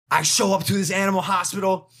I show up to this animal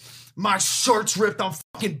hospital. My shirt's ripped. I'm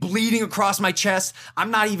fucking bleeding across my chest.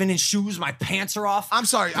 I'm not even in shoes. My pants are off. I'm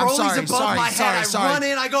sorry. Broly's above my head. I run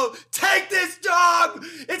in. I go, take this dog.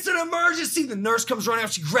 It's an emergency. The nurse comes running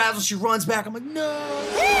up. She grabs him. She runs back. I'm like,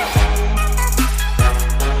 no.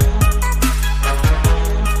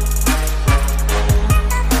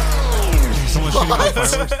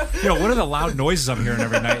 Yo, what are the loud noises I'm hearing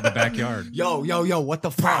every night in the backyard? Yo, what the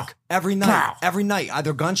fuck? Every night,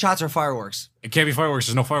 either gunshots or fireworks. It can't be fireworks.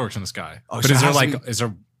 There's no fireworks in the sky. Oh, but so is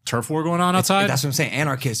there turf war going on outside? That's what I'm saying.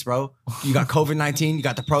 Anarchists, bro. You got COVID-19. You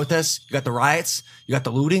got the protests. You got the riots. You got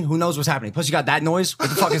the looting. Who knows what's happening? Plus, you got that noise. What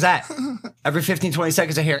the fuck is that? Every 15, 20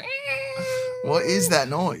 seconds, I hear. What is that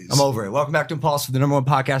noise? I'm over it. Welcome back to Impulsive, the #1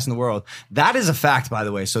 podcast in the world. That is a fact, by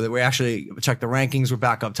the way. So that we actually check the rankings. We're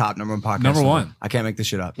back up top, #1 podcast. Number one. I can't make this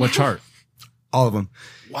shit up. What chart? All of them.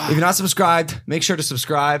 Wow. If you're not subscribed, make sure to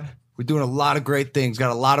subscribe. We're doing a lot of great things.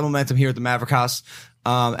 Got a lot of momentum here at the Maverick House.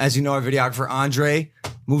 As you know, our videographer, Andre,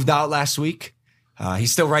 moved out last week.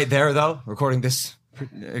 He's still right there, though, recording this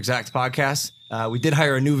exact podcast. We did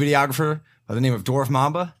hire a new videographer by the name of Dwarf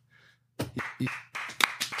Mamba.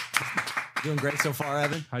 Doing great so far,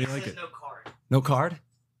 Evan. How do you like it? No card. No card?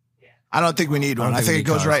 I don't think we need one. I think it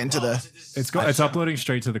goes right into the. It's uploading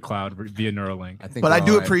straight to the cloud via Neuralink. I think But I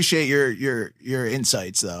do right. appreciate your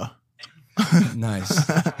insights, though. Nice.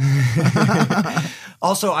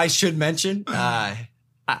 Also, I should mention,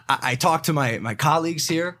 I talked to my colleagues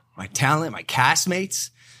here, my talent, my castmates.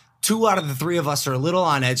 2 out of the 3 of us are a little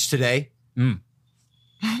on edge today.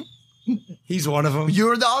 He's one of them.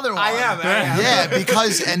 You're the other one. I am. Yeah,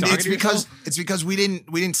 it's yourself? because we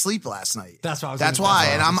didn't sleep last night. That's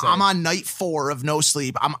why. I'm on night 4 of no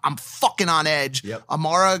sleep. I'm fucking on edge. Yep.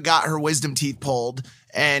 Amara got her wisdom teeth pulled,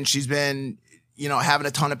 and she's been having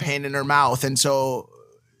a ton of pain in her mouth, and so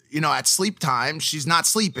at sleep time she's not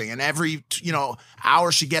sleeping, and every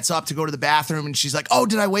hour she gets up to go to the bathroom, and she's like, "Oh,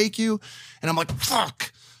 did I wake you?" And I'm like,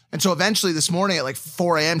 "Fuck." And so eventually this morning at like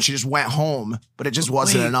 4 a.m. she just went home, but it just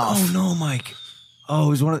wasn't enough. Oh no, Mike. Oh, it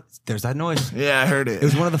was one of there's that noise. Yeah, I heard it. It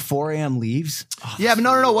was one of the 4 a.m. leaves. Oh, yeah, but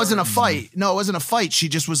no, it wasn't a fight. No, it wasn't a fight. She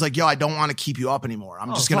just was like, "Yo, I don't want to keep you up anymore.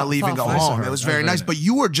 I'm just gonna leave and go home." It was very nice. But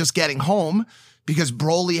you were just getting home because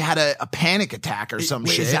Broly had a panic attack or some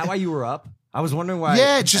shit. Is that why you were up? I was wondering why.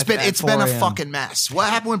 Yeah, it's been a fucking mess. What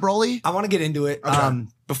happened with Broly? I want to get into it. Okay.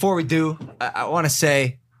 Before we do, I want to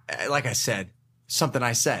say, like I said, something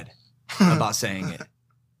I said about saying it.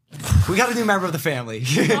 We got a new member of the family.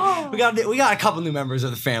 we got a couple new members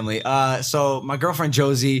of the family. So my girlfriend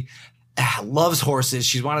Josie loves horses.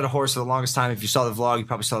 She's wanted a horse for the longest time. If you saw the vlog, you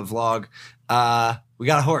probably saw the vlog. We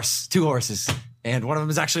got a horse, 2 horses, and one of them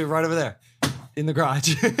is actually right over there in the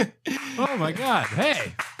garage. Oh my God!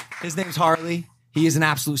 Hey, his name's Harley. He is an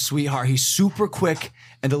absolute sweetheart. He's super quick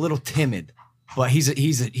and a little timid, but he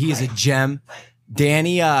is a gem.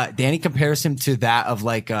 Danny compares him to that of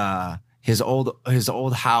like his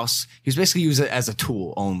old house. He's basically used it as a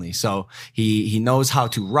tool only. So he knows how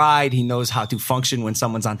to ride. He knows how to function when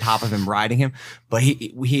someone's on top of him riding him. But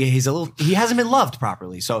he hasn't been loved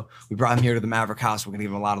properly. So we brought him here to the Maverick House. We're gonna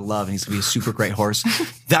give him a lot of love, and he's gonna be a super great horse.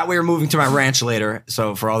 That way, we're moving to my ranch later.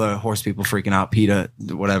 So for all the horse people freaking out, PETA,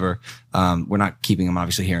 whatever, we're not keeping him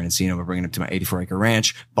obviously here in Encino. We're bringing him to my 84-acre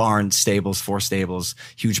ranch, barn, stables, 4 stables,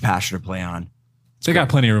 huge pasture to play on. They got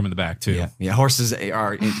plenty of room in the back too. Yeah. Horses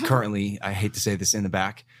are currently, I hate to say this, in the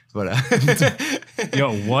back, but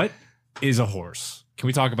Yo, what is a horse? Can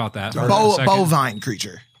we talk about that? Bovine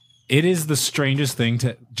creature. It is the strangest thing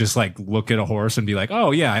to just like look at a horse and be like,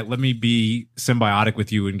 "Oh yeah, let me be symbiotic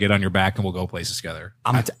with you and get on your back and we'll go places together."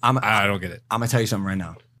 I don't get it. I'm gonna tell you something right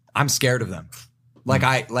now. I'm scared of them.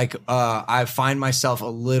 I find myself a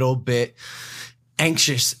little bit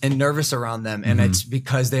anxious and nervous around them, and it's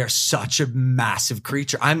because they are such a massive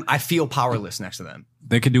creature. I feel powerless next to them.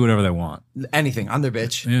 They can do whatever they want. Anything. I'm their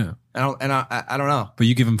bitch. Yeah. I don't know. But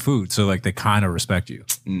you give them food, so like they kind of respect you.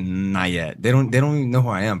 Not yet. They don't even know who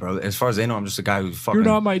I am, bro. As far as they know, I'm just a guy who fucking.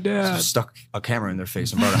 You're not my dad. Stuck a camera in their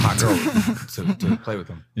face and brought a hot girl to play with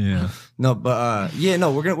them. Yeah. No, but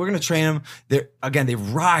we're gonna train them. They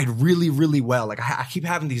ride really, really well. Like I keep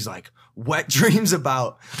having these like wet dreams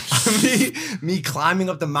about me climbing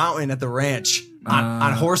up the mountain at the ranch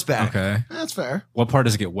on horseback. Okay, that's fair. What part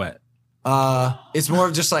does it get wet? It was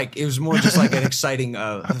more just like an exciting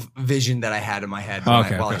vision that I had in my head while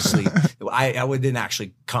I was asleep. I didn't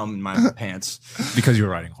actually come in my pants because you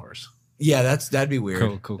were riding a horse. Yeah, that'd be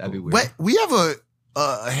weird. Cool. That'd be weird. We have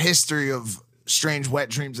a history of strange wet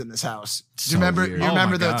dreams in this house. Do you remember? Weird. You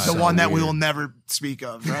remember the one that we weird. will never speak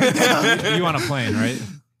of, right? You on a plane, right?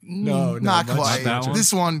 No, not much quite. that one?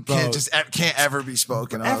 This one can't ever be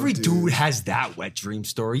spoken of. Every dude has that wet dream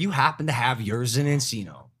story. You happen to have yours in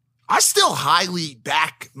Encino. I still highly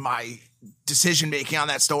back my decision making on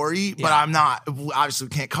that story, but I'm not. Obviously,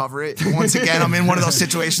 we can't cover it. Once again, I'm in one of those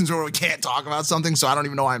situations where we can't talk about something, so I don't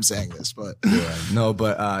even know why I'm saying this. But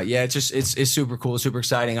it's super cool, super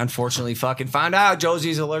exciting. Unfortunately, fucking found out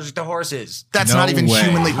Josie's allergic to horses. That's No not even way.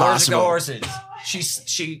 humanly Allergic to possible. horses.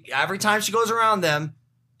 She every time she goes around them,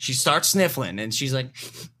 she starts sniffling, and she's like,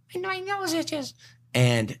 "My nose itches."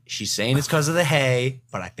 And she's saying it's because of the hay,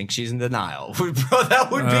 but I think she's in denial. Bro, that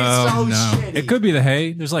would be so shitty. It could be the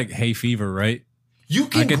hay. There's like hay fever, right? You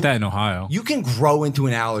can I get that in Ohio. You can grow into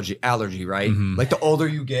an allergy, right? Mhm. Like the older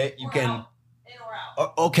you get, you can.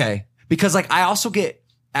 Okay, because like I also get,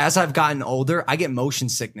 as I've gotten older, I get motion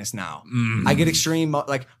sickness now. I get extreme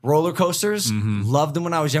like roller coasters. Loved them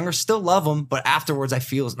when I was younger, still love them, but afterwards I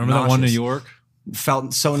feel Remember that one in New York?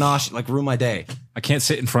 Felt so nauseous, like ruined my day. I can't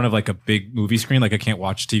sit in front of like a big movie screen. Like I can't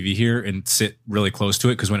watch TV here and sit really close to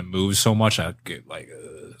it because when it moves so much, I get like.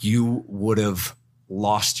 You would have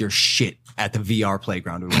lost your shit at the VR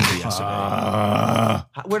playground we went to yesterday.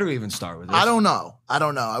 Where do we even start with this? I don't know.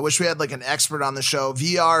 I wish we had like an expert on the show.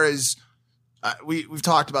 VR is. We've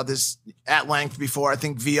talked about this at length before. I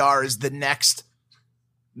think VR is the next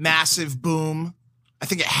massive boom. I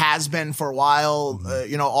think it has been for a while.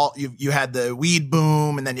 You had the weed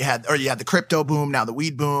boom, and then you had the crypto boom. Now the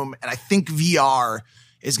weed boom, and I think VR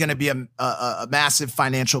is going to be a massive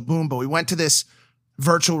financial boom. But we went to this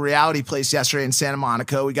virtual reality place yesterday in Santa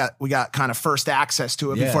Monica. We got kind of first access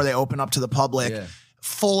to it before they open up to the public. Yeah.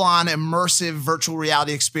 Full on immersive virtual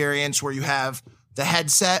reality experience where you have the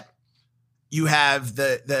headset. You have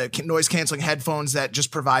the noise canceling headphones that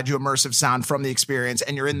just provide you immersive sound from the experience.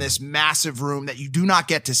 And you're in this massive room that you do not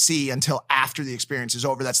get to see until after the experience is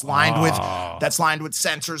over. That's lined with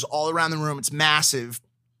sensors all around the room. It's massive.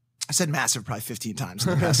 I said massive probably 15 times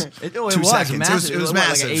in the past it 2 was seconds. massive. It was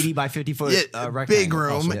massive. Like an 80 by 50 foot rectangle. Big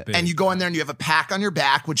room. Oh, and you go in there and you have a pack on your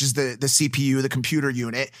back, which is the CPU, the computer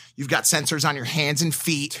unit. You've got sensors on your hands and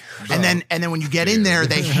feet. And then when you get in there,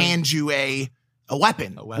 they hand you a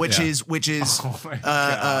weapon, which is an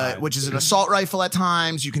assault rifle at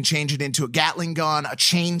times. You can change it into a Gatling gun, a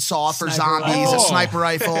chainsaw for zombies, a sniper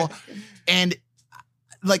rifle. And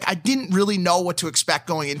like, I didn't really know what to expect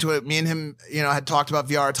going into it. Me and him, had talked about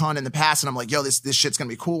VR a ton in the past, and I'm like, yo, this shit's gonna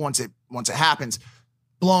be cool once it happens.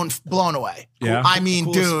 Blown away. Yeah. I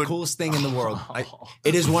mean, coolest thing in the world.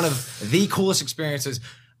 It is one of the coolest experiences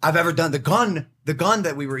I've ever done. The gun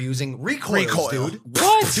that we were using recoils, dude. What?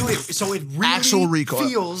 Dude, so it really Actual recoil.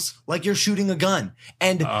 feels like you're shooting a gun.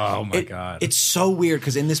 And oh my God. It's so weird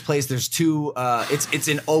because in this place there's two it's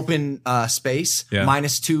an open space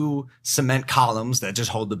minus two cement columns that just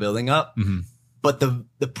hold the building up. But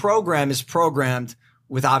the program is programmed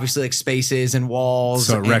with obviously like spaces and walls.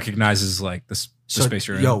 So it recognizes like the space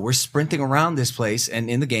you're in. Yo, we're sprinting around this place, and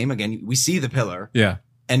in the game again we see the pillar. Yeah.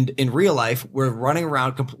 And in real life, we're running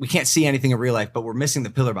around. We can't see anything in real life, but we're missing the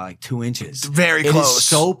pillar by like 2 inches. Very close. It is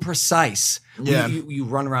so precise. Yeah. You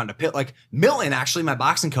run around a pit. Like Milton, actually, my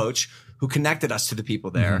boxing coach, who connected us to the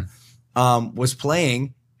people there, was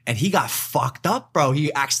playing, and he got fucked up, bro.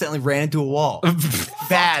 He accidentally ran into a wall.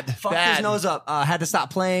 Bad. Fucked his nose up. Had to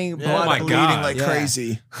stop playing. Blood my bleeding God. like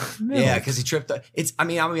crazy. Yeah, because he tripped. I'm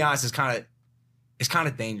gonna be honest. It's kind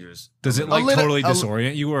of dangerous. Does it like totally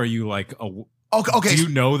disorient you, or are you like Okay. Do you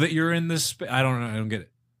know that you're in this? I don't know. I don't get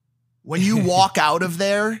it. When you walk out of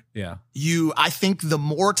there, Yeah. I think the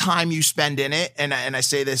more time you spend in it, and I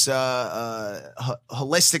say this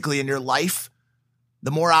holistically in your life,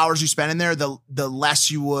 the more hours you spend in there, the less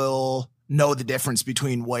you will know the difference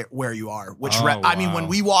between where you are. I mean, when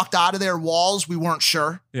we walked out of their walls, we weren't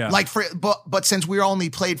sure. Yeah. But since we only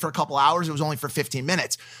played for a couple hours, it was only for 15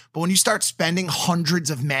 minutes. But when you start spending hundreds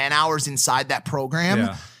of man hours inside that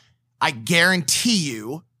program, I guarantee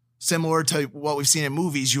you, similar to what we've seen in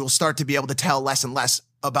movies, you will start to be able to tell less and less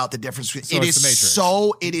about the difference.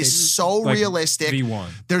 So it is so like realistic. V1.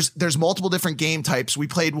 There's multiple different game types. We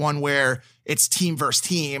played one where it's team versus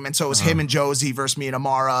team, and so it was him and Josie versus me and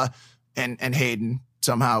Amara and Hayden.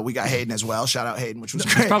 Somehow we got Hayden as well. Shout out Hayden, which was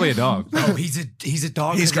great. He's probably a dog. No, he's a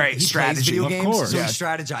dog. He's great. He Strategy, plays video of games, course. so Yeah. he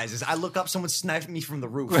strategizes. I look up, someone sniped me from the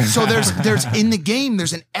roof. So there's in the game,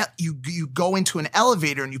 you go into an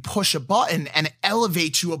elevator and you push a button and it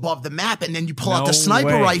elevates you above the map, and then you pull out the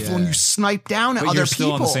sniper rifle and you snipe down at But other you're still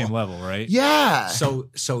people on the same level, right? Yeah. So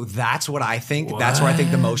that's what I think. That's where I think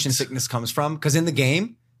the motion sickness comes from. Because in the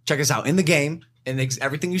game, check this out. In the game, and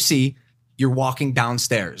everything you see, you're walking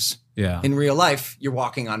downstairs. Yeah. In real life, you're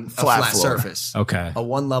walking on a flat surface. Okay. A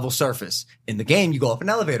one-level surface. In the game, you go up an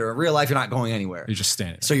elevator. In real life, you're not going anywhere. You're just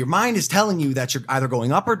standing. So your mind is telling you that you're either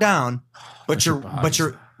going up or down, but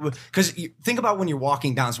because you think about when you're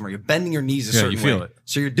walking down somewhere, you're bending your knees a certain way. You feel it.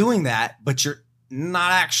 So you're doing that, but you're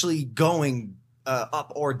not actually going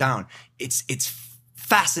up or down. It's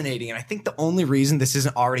fascinating. And I think the only reason this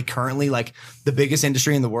isn't already currently like the biggest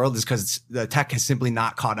industry in the world is because the tech has simply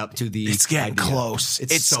not caught up to the It's getting idea. close.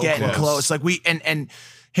 It's so getting close. Like and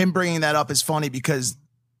him bringing that up is funny because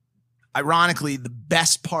ironically, the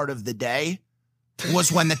best part of the day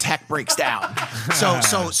was when the tech breaks down.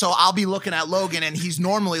 So I'll be looking at Logan and he's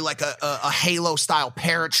normally like a Halo style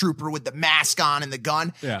paratrooper with the mask on and the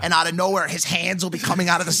gun. Yeah. And out of nowhere, his hands will be coming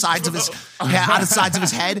out of the sides of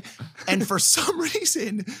his head. And for some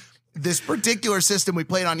reason, this particular system we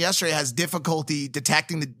played on yesterday has difficulty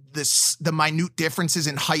detecting the minute differences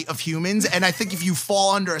in height of humans. And I think if you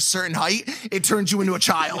fall under a certain height, it turns you into a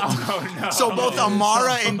child. Oh, no. So both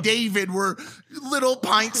Amara and David were little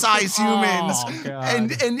pint-sized humans. Oh,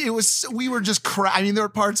 God. And it was, we were just crying. I mean, there were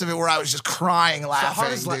parts of it where I was just crying,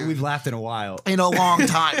 laughing. Dude. We've laughed in a while. In a long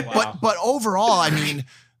time. Wow. But overall, I mean,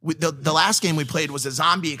 the last game we played was a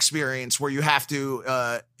zombie experience where you have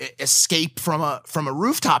to escape from a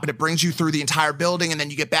rooftop, and it brings you through the entire building, and then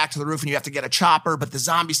you get back to the roof and you have to get a chopper, but the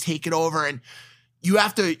zombies take it over, and you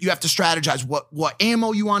have to strategize what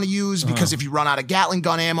ammo you want to use, because if you run out of Gatling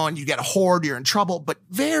gun ammo and you get a horde, you're in trouble. But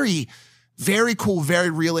very, very cool, very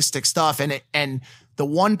realistic stuff. And the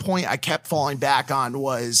one point I kept falling back on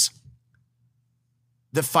was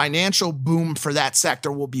the financial boom for that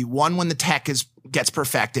sector will be one, when the tech gets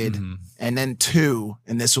perfected, and then two,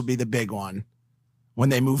 and this will be the big one, when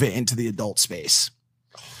they move it into the adult space.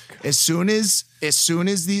 As soon as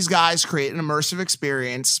these guys create an immersive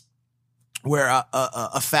experience where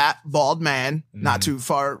a fat, bald man, not too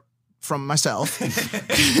far from myself,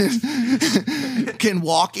 can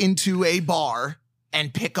walk into a bar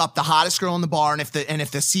and pick up the hottest girl in the bar, and if the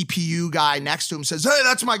CPU guy next to him says, "Hey,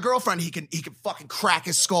 that's my girlfriend," he can fucking crack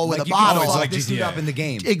his skull with a bottle. It's like this dude up in the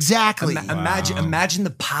game. Exactly. Imagine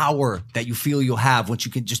the power that you feel you'll have once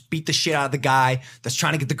you can just beat the shit out of the guy that's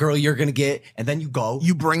trying to get the girl you're gonna get, and then you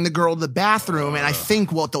bring the girl to the bathroom, and I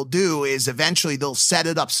think what they'll do is eventually they'll set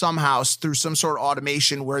it up somehow through some sort of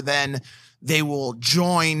automation where then they will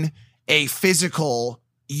join a physical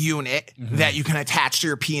unit that you can attach to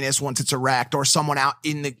your penis once it's erect, or someone out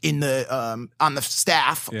in the on the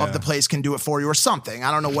staff of the place can do it for you, or something.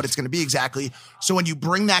 I don't know what it's going to be exactly. So when you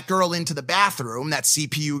bring that girl into the bathroom, that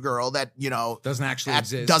CPU girl that, doesn't actually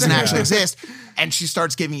exist, and she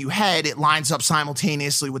starts giving you head, it lines up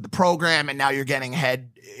simultaneously with the program, and now you're getting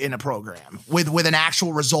head in a program with an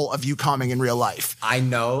actual result of you coming in real life. I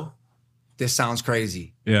know this sounds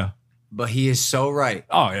crazy. Yeah. But he is so right.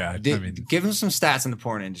 Oh, yeah. Give him some stats in the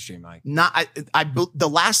porn industry, Mike. The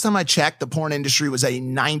last time I checked, the porn industry was a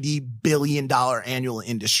 $90 billion annual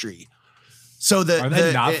industry. So Are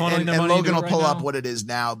they not funneling the money Logan will right pull now? up what it is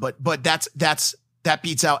now, but that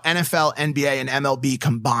beats out NFL, NBA, and MLB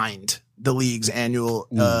combined, the league's annual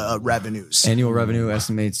revenues. Annual revenue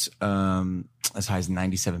estimates as high as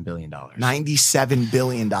 $97 billion. $97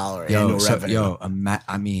 billion annual revenue.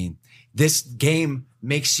 I mean, this game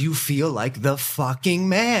makes you feel like the fucking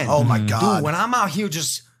man. Oh my God. Dude, when I'm out here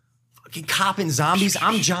just fucking copping zombies,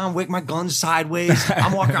 I'm John Wick, my gun's sideways.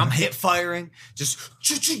 I'm walking, I'm hip firing. Just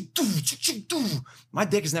my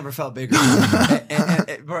dick has never felt bigger.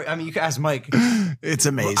 and, bro, I mean, you can ask Mike. It's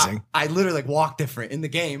amazing. I literally like walk different in the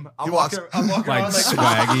game. I'm walk walking like around like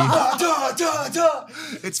swaggy.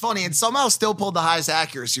 It's funny, and somehow still pulled the highest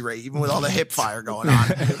accuracy rate, even with all the hip fire going on.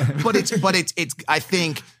 but it's I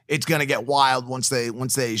think it's gonna get wild once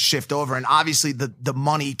they shift over, and obviously the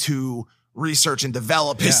money to research and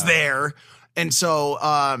develop is there, and so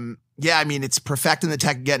I mean, it's perfecting the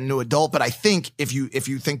tech, getting to adult. But I think if you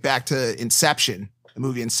think back to Inception, the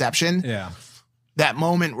movie Inception, that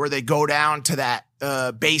moment where they go down to that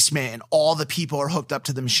basement and all the people are hooked up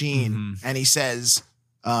to the machine, and he says,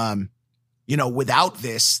 without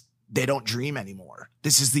this, they don't dream anymore.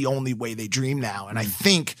 This is the only way they dream now. And I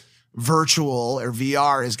think virtual or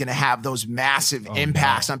VR is going to have those massive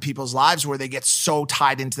impacts on people's lives where they get so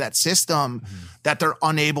tied into that system that they're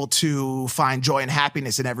unable to find joy and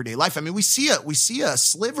happiness in everyday life. I mean, we see a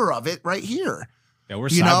sliver of it right here. Yeah, we're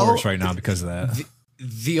cyborgs right now because of that.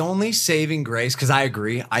 The only saving grace, because I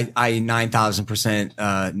agree, I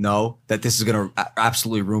 9,000% know that this is going to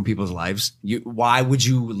absolutely ruin people's lives. Why would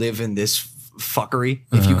you live in this fuckery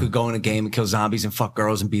if you could go in a game and kill zombies and fuck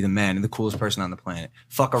girls and be the man and the coolest person on the planet?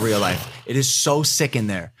 Fuck a real life. It is so sick in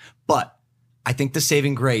there. But I think the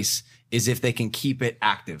saving grace is if they can keep it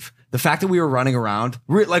active. The fact that we were running around,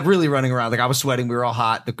 really running around, like I was sweating, we were all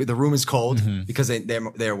hot. The room is cold because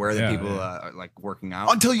they're aware that people are like working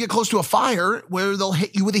out. Until you get close to a fire where they'll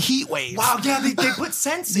hit you with a heat wave. Wow, yeah, they put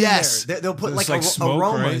scents in there. They'll put like smoke,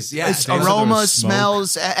 aromas. right? Yeah, It's aromas,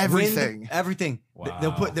 smells, everything. Wind, everything. Wow.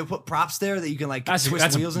 They'll put props there that you can like That's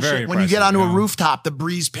twist wheels and very shit. When you get onto a you know? rooftop, the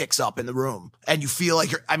breeze picks up in the room and you feel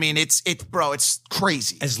like it's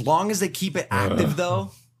crazy. As long as they keep it active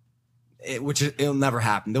though, it'll never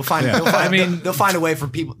happen. They'll find a way for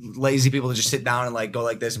lazy people to just sit down and like go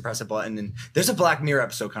like this and press a button. And there's a Black Mirror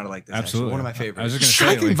episode kind of like this. Absolutely. Actually, one of my favorites. I was just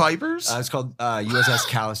Striking gonna say, Vipers? It's called USS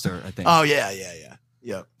Callister, I think. Oh yeah.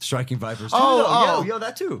 Yep. Striking Vipers. Oh. Yo,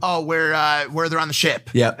 that too. Oh, where they're on the ship.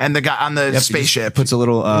 Yep. And the guy on the Yep, he spaceship just puts a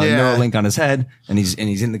little Yeah. Neuralink on his head, and he's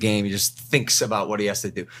in the game. He just thinks about what he has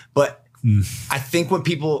to do. But I think what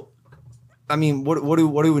do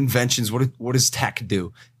inventions? What does tech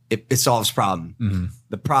do? It solves problem.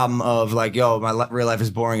 The problem of like, yo, my real life is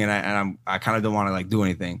boring, and I kind of don't want to like do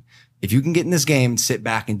anything. If you can get in this game, sit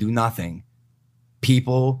back and do nothing,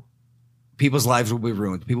 people's lives will be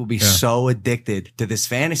ruined. People will be so addicted to this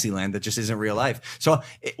fantasy land that just isn't real life. So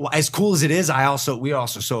as cool as it is, we're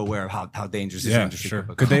also so aware of how dangerous this industry sure.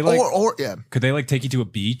 could Could they become. Could they like take you to a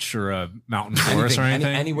beach or a mountain forest or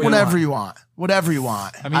anything? Anywhere whatever you want. Whatever you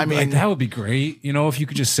want. I mean, like, that would be great. You know, if you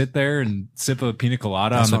could just sit there and sip a pina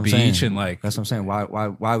colada on the beach and like. That's what I'm saying.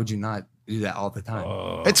 Why would you not do that all the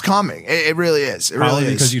time? It's coming. It really is. It Probably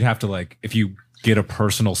really because is. you'd have to like, if you get a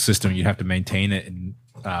personal system, you'd have to maintain it and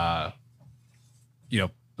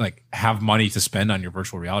like have money to spend on your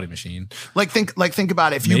virtual reality machine. Think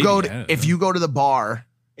about it. If you go to the bar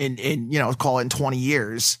in call it in 20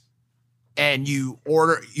 years and you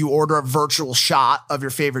order a virtual shot of your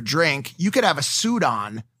favorite drink, you could have a suit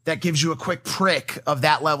on that gives you a quick prick of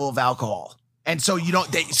that level of alcohol. And so you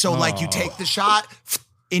take the shot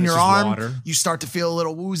in your arm, water. You start to feel a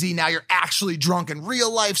little woozy. Now you're actually drunk in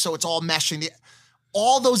real life. So it's all meshing.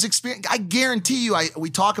 All those experiences, I guarantee you, we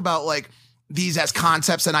talk about like these as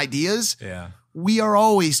concepts and ideas. Yeah. We are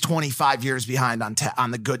always 25 years behind on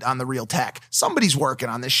the real tech. Somebody's working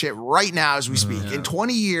on this shit right now as we speak. In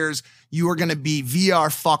 20 years, you are going to be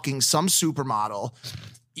VR fucking some supermodel,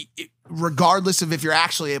 regardless of if you're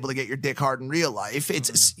actually able to get your dick hard in real life.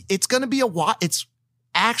 It's going to be it's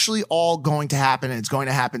actually all going to happen, and it's going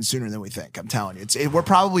to happen sooner than we think. I'm telling you, we're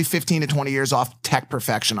probably 15 to 20 years off tech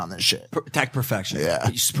perfection on this shit. Tech perfection. Yeah.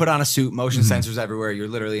 You just put on a suit, motion sensors everywhere. You're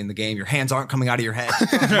literally in the game. Your hands aren't coming out of your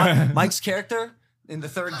head. Mike's character in the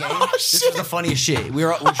third game, this was the funniest shit. We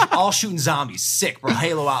were all shooting zombies, sick, bro.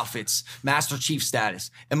 Halo outfits, Master Chief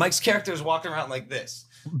status. And Mike's character is walking around like this.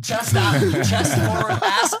 Chest out, chest forward,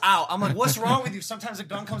 ass out. I'm like, what's wrong with you? Sometimes a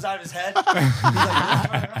gun comes out of his head. He's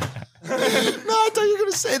like, No, I thought you were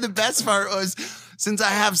going to say the best part was, since I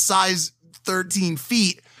have size 13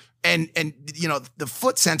 feet and the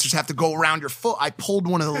foot sensors have to go around your foot, I pulled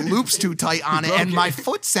one of the loops too tight on it and my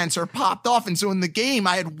foot sensor popped off. And so in the game,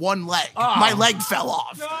 I had one leg. My leg fell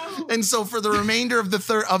off. No. And so for the remainder of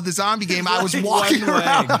the zombie game, I was walking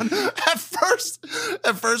around. At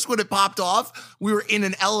first, when it popped off, we were in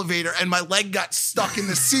an elevator and my leg got stuck in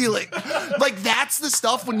the ceiling. Like, that's the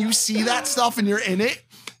stuff when you see that stuff and you're in it.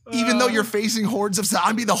 Even though you're facing hordes of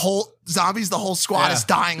the whole squad is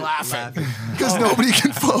dying laughing because nobody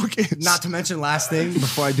can focus. Not to mention, last thing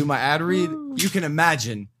before I do my ad read, you can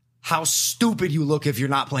imagine how stupid you look if you're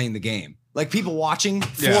not playing the game. Like, people watching,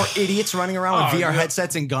 four idiots running around with VR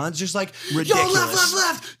headsets and guns, just like, ridiculous. Yo,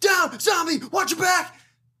 left, down, zombie, watch your back.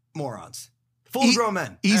 Morons. Full grown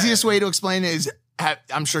men. Easiest way to explain it is,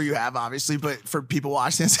 I'm sure you have, obviously, but for people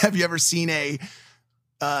watching this, have you ever seen a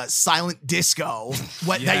silent disco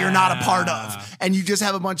that you're not a part of, and you just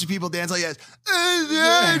have a bunch of people dance like this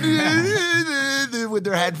with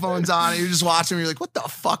their headphones on, and you're just watching, and you're like, what the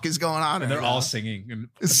fuck is going on? And they're all singing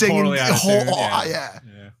totally out of tune.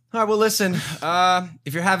 All right, well, listen,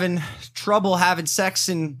 if you're having trouble having sex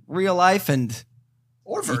in real life and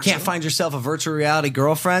you can't find yourself a virtual reality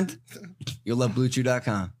girlfriend, you'll love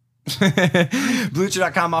BlueChew.com.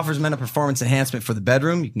 BlueChew.com offers men a performance enhancement for the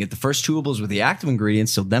bedroom. You can get the first chewables with the active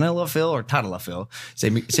ingredients sildenafil or tadalafil,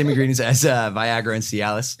 same ingredients as Viagra and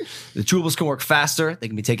Cialis. The chewables can work faster. They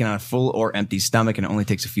can be taken on a full or empty stomach, and it only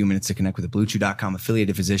takes a few minutes to connect with a BlueChew.com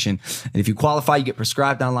affiliated physician. And if you qualify, you get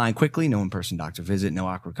prescribed online quickly. No in-person doctor visit, no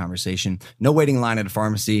awkward conversation, no waiting line at a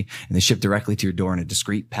pharmacy, and they ship directly to your door in a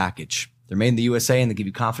discreet package. They're made in the USA, and they give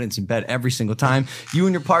you confidence in bed every single time. You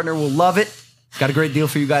and your partner will love it. Got a great deal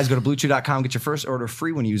for you guys. Go to BlueChew.com. Get your first order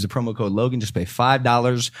free when you use the promo code Logan. Just pay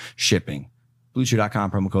 $5 shipping. BlueChew.com,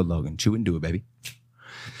 promo code Logan. Chew it and do it, baby.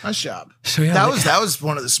 Nice job. So yeah, that was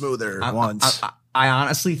one of the smoother ones. I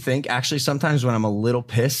honestly think actually sometimes when I'm a little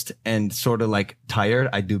pissed and sort of like tired,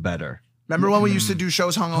 I do better. Remember when we used to do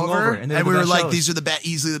shows hungover and we were like, these are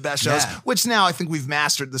easily the best shows, which now I think we've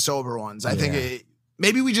mastered the sober ones. I think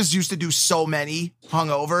maybe we just used to do so many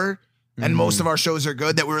hungover and most of our shows are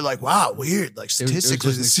good that we were like, wow, weird. Like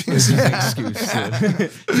statistically, it was an excuse to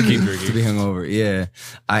keep drinking. To be hungover. Yeah.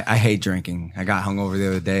 I hate drinking. I got hungover the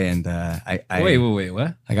other day and Wait,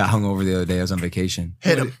 what? I got hungover the other day. I was on vacation.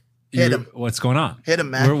 Hit him. What's going on? Hit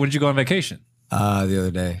him, man. Where did you go on vacation? The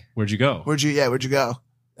other day. Where'd you go? Where'd you go?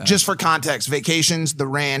 Just for context, vacations, the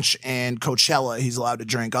ranch, and Coachella, he's allowed to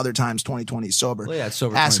drink. Other times, 2020 is sober. Well, yeah, it's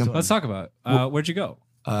sober. Ask him. Let's talk about it. Where'd you go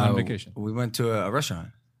on vacation? We went to a restaurant.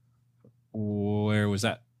 Where was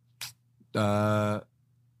that?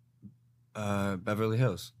 Beverly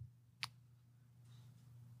Hills.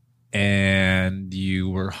 And you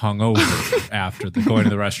were hungover after going to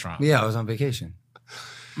the restaurant. Yeah, I was on vacation.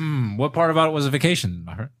 What part about it was a vacation,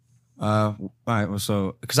 my friend? All right. Well,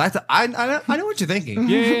 so because I know what you're thinking.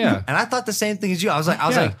 Yeah. And I thought the same thing as you. I was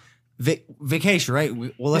like, vacation, right?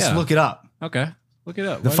 Well, let's look it up. Okay, look it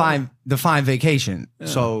up. Define vacation. Yeah.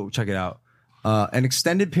 So check it out. An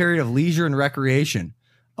extended period of leisure and recreation,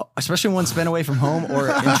 especially one spent away from home or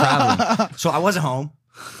in traveling. So I wasn't home,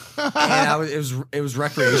 and it was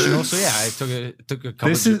recreational. So yeah, I took a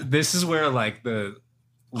couple. This is where like the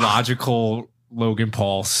logical Logan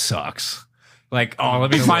Paul sucks. Like,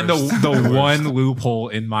 let me find the one loophole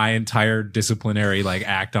in my entire disciplinary like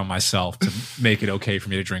act on myself to make it okay for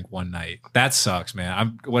me to drink one night. That sucks, man.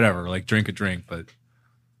 I'm whatever, like drink a drink, but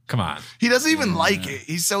come on. He doesn't even like it.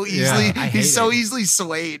 He's so easily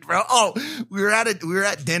swayed, bro. Oh, we were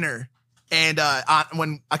at dinner. And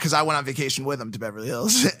because I went on vacation with him to Beverly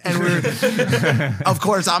Hills, and of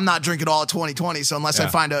course, I'm not drinking all of 2020. So unless I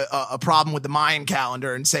find a problem with the Mayan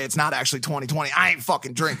calendar and say it's not actually 2020, I ain't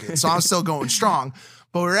fucking drinking. So I'm still going strong.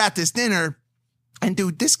 But we were at this dinner, and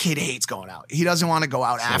dude, this kid hates going out. He doesn't want to go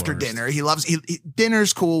out after dinner. He loves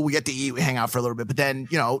dinner's cool. We get to eat, we hang out for a little bit. But then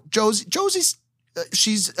Josie's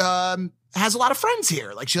she's has a lot of friends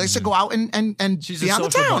here. Like she likes to go out and be on the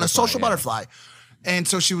town, a social butterfly. And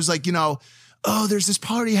so she was like, there's this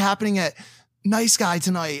party happening at Nice Guy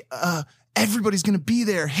tonight. Everybody's going to be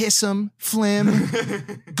there. Hissam, Flim,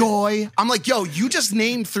 Goy. I'm like, yo, you just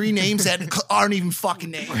named 3 names that aren't even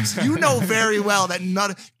fucking names. You know very well that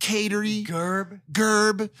none Catery,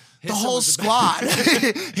 Gerb, the whole squad.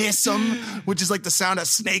 Hissam, which is like the sound a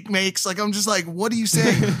snake makes. Like, I'm just like, what are you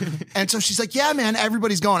saying? And so she's like, yeah, man,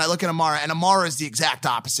 everybody's going. I look at Amara, and Amara is the exact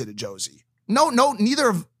opposite of Josie. No,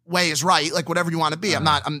 neither way is right. Like whatever you want to be.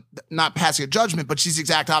 I'm not passing a judgment, but she's the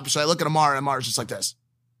exact opposite. I look at Amara, and Amara's just like this.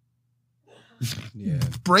 Yeah.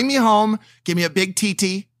 Bring me home. Give me a big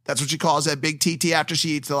TT. That's what she calls it. Big TT after she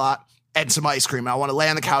eats a lot. And some ice cream. I want to lay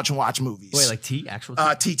on the couch and watch movies. Wait, like tea? Actual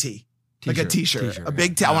tea? TT. Like a t-shirt. A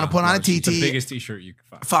big T. I want to put on a TT. The biggest t-shirt you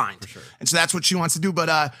can find. For sure. And so that's what she wants to do.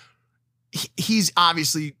 But he's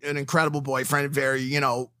obviously an incredible boyfriend, very,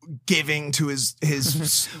 giving to his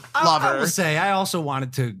lover. I will say, I also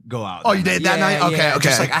wanted to go out. Oh, you did that night? Okay.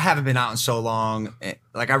 Just like I haven't been out in so long.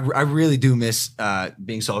 Like I really do miss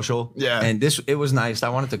being social. Yeah. And it was nice. I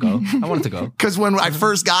wanted to go. Because when I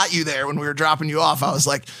first got you there, when we were dropping you off, I was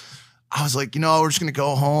like, we're just gonna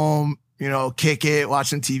go home. Kick it, watch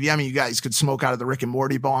some TV. I mean, you guys could smoke out of the Rick and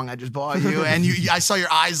Morty bong I just bought you. And I saw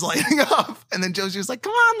your eyes lighting up. And then Josie was like,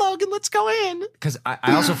 come on, Logan, let's go in. Because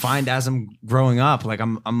I also find as I'm growing up, like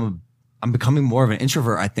I'm becoming more of an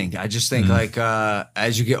introvert, I think. I just think like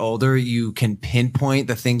as you get older, you can pinpoint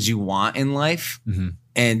the things you want in life. Mm-hmm.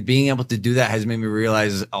 And being able to do that has made me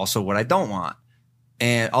realize also what I don't want.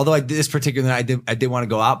 And although I did this particular night, I did want to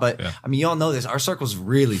go out, but I mean, you all know this. Our circle's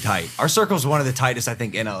really tight. Our circle's one of the tightest, I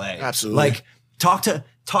think, in LA. Absolutely. Like talk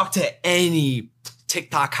to any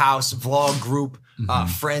TikTok house, vlog group,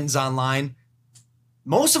 friends online.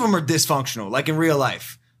 Most of them are dysfunctional, like in real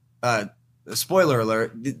life. Spoiler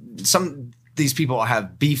alert: these people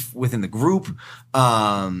have beef within the group,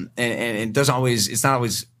 and it doesn't always. It's not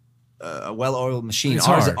always a well-oiled machine.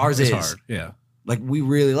 Ours is hard. Yeah. Like we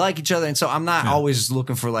really like each other, and so I'm not always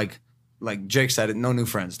looking for like Jake said it, no new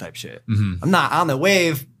friends type shit. Mm-hmm. I'm not on the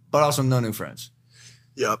wave, but also no new friends.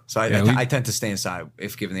 Yep. So I tend to stay inside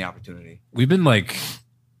if given the opportunity. We've been like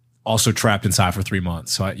also trapped inside for 3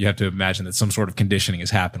 months, so you have to imagine that some sort of conditioning has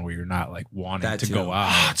happened where you're not like wanting to go out.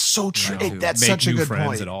 Oh, it's so true. That's such a good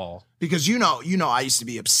point. At all. Because I used to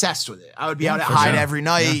be obsessed with it. I would be out at Hyde every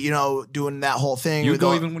night, doing that whole thing. You would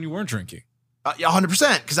go even when you weren't drinking.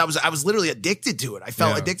 100%, because I was literally addicted to it. I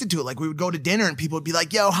felt addicted to it. Like we would go to dinner and people would be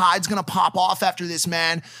like, yo, Hyde's gonna pop off after this,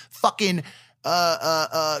 man. Fucking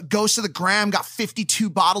Ghost of the Gram got 52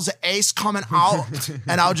 bottles of Ace coming out.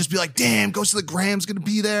 And I would just be like, damn, Ghost of the Gram's going to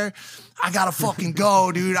be there. I got to fucking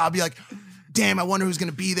go, dude. I'll be like, damn, I wonder who's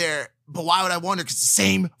going to be there. But why would I wonder? Because it's the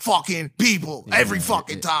same fucking people every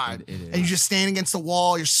fucking time. And you just stand against the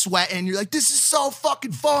wall, you're sweating, you're like, this is so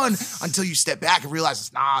fucking fun. Until you step back and realize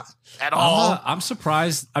it's not at all. I'm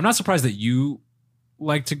surprised. I'm not surprised that you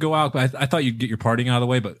like to go out, but I thought you'd get your partying out of the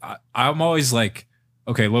way. But I'm always like,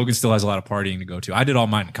 okay, Logan still has a lot of partying to go to. I did all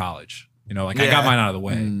mine in college. You know, like I got mine out of the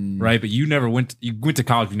way, right? But you never went to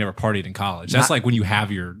college, you never partied in college. That's like when you have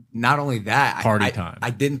your not only that party time.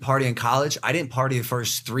 I didn't party in college. I didn't party the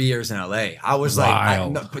first 3 years in LA. I was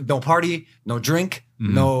Wild. like, no party, no drink,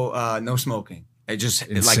 no smoking. It just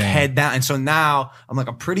like head down. And so now I'm like,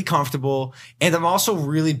 I'm pretty comfortable. And I'm also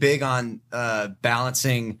really big on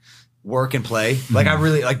balancing work and play. Like I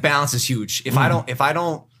really like balance is huge. If I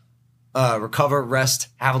don't recover, rest,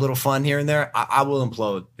 have a little fun here and there, I will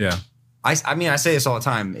implode. Yeah. I mean, I say this all the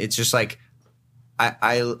time. It's just like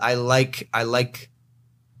I like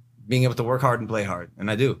being able to work hard and play hard,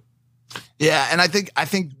 and I do. Yeah, and I think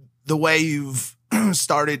the way you've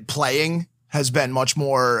started playing has been much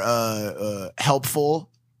more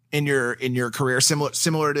helpful in your career,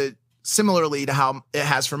 similarly to how it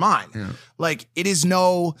has for mine. Yeah. Like it is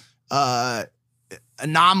no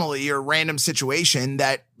anomaly or random situation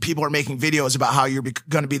that people are making videos about how you're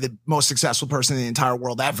going to be the most successful person in the entire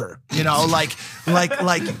world ever. You know, like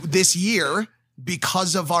this year,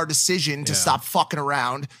 because of our decision to stop fucking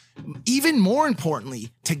around, even more importantly,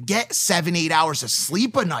 to get 7-8 hours of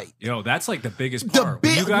sleep a night. Yo, that's like the biggest part. The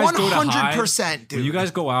big 100%, dude. When you guys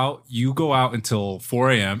go out, until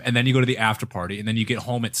 4 a.m. and then you go to the after party and then you get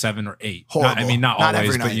home at 7 or 8. Horrible. Not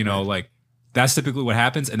always, night, but you know, like that's typically what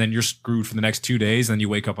happens. And then you're screwed for the next 2 days. And then you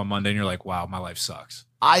wake up on Monday and you're like, wow, my life sucks.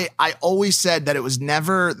 I always said that it was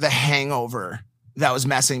never the hangover that was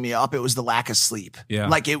messing me up. It was the lack of sleep. Yeah.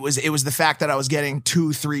 Like it was the fact that I was getting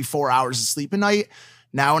 2, 3, 4 hours of sleep a night.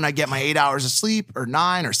 Now when I get my 8 hours of sleep or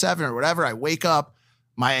 9 or 7 or whatever, I wake up,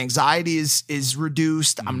 my anxiety is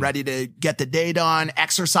reduced. I'm ready to get the day done,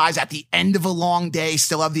 exercise at the end of a long day,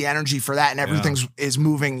 still have the energy for that. And everything is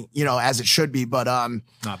moving, you know, as it should be. But,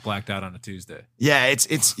 not blacked out on a Tuesday. Yeah, it's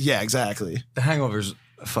exactly. The hangovers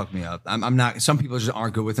fuck me up. I'm not, some people just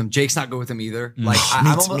aren't good with them. Jake's not good with them either. Like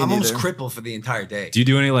I'm almost crippled for the entire day. Do you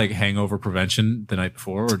do any like hangover prevention the night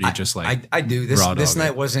before, or do you just like, I do this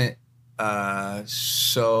night wasn't,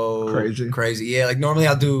 so crazy. Yeah. Like normally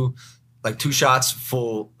I'll do like 2 shots,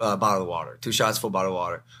 full bottle of water, 2 shots, full bottle of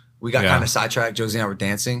water. We got kind of sidetracked. Josie and I were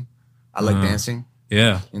dancing. I like dancing.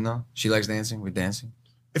 Yeah. You know, she likes dancing. We're dancing.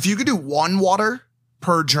 If you could do 1 water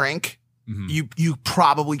per drink, you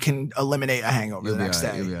probably can eliminate a hangover the next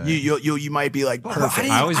day. You might be like perfect.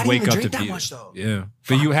 I always wake up to that much though. Yeah,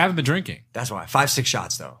 but you haven't been drinking. That's why 5-6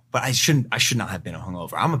 shots though. But I should not have been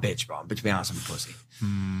hungover. I'm a bitch, bro. But to be honest, I'm a pussy.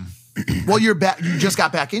 Well, you're back. You just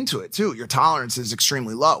got back into it too. Your tolerance is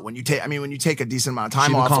extremely low when you take. I mean, when you take a decent amount of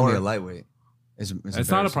time off. Call me a lightweight. It's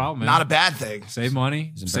not a problem. Man. Not a bad thing. Save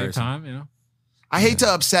money, save time. You know. I hate to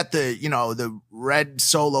upset the red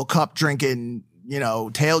Solo cup drinking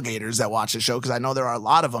tailgaters that watch the show, because I know there are a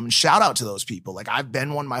lot of them. And shout out to those people. Like I've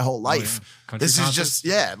been one my whole life. This is just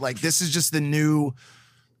this is just the new.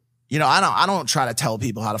 I don't try to tell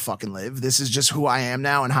people how to fucking live. This is just who I am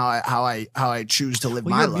now and how I choose to live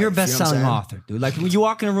my life. You're a best-selling author, dude. Like when you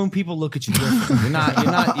walk in a room, people look at you different. You're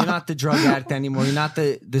not the drug addict anymore. You're not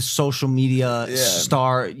the social media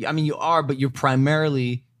star. I mean, you are, but you're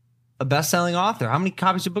primarily a best-selling author. How many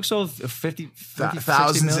copies of books sold? 50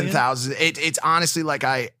 thousands and thousands. It's honestly like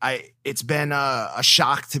it's been a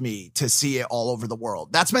shock to me to see it all over the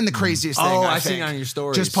world. That's been the craziest thing. Oh, I've seen it on your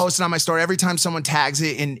stories. Just posted on my story every time someone tags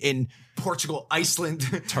it in Portugal, Iceland,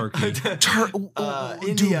 Turkey, India,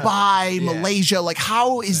 Dubai, Malaysia. Like,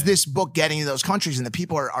 how is this book getting to those countries? And the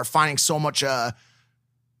people are finding so much.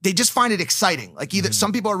 They just find it exciting. Like either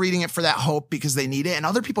some people are reading it for that hope because they need it, and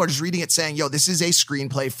other people are just reading it saying, "Yo, this is a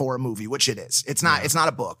screenplay for a movie," which it is. It's not. It's not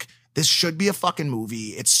a book. This should be a fucking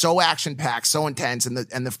movie. It's so action packed, so intense, and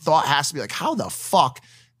the thought has to be like, how the fuck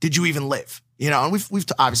did you even live? And we've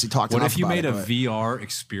obviously talked. What if you made a VR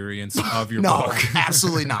experience of your no, book?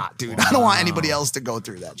 Absolutely not, dude. Wow. I don't want anybody else to go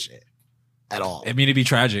through that shit at all. I mean, it'd be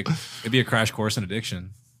tragic. It'd be a crash course in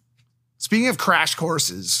addiction. Speaking of crash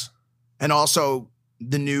courses, and also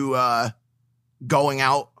the new going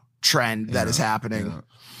out trend that is happening. Yeah.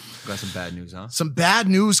 Got some bad news, huh? Some bad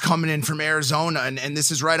news coming in from Arizona, and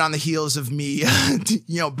this is right on the heels of me,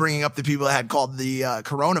 bringing up the people that had called the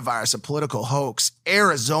coronavirus a political hoax.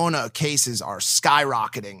 Arizona cases are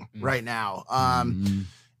skyrocketing right now.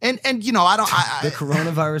 And you know, the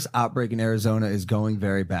coronavirus outbreak in Arizona is going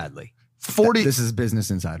very badly. This is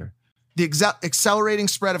Business Insider. The accelerating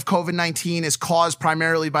spread of COVID-19 is caused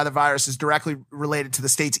primarily by the virus, is directly related to the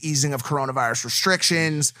state's easing of coronavirus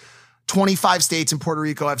restrictions. 25 states and Puerto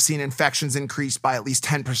Rico have seen infections increase by at least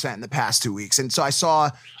 10% in the past 2 weeks. And so I saw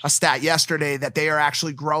a stat yesterday that they are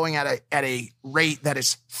actually growing at a rate that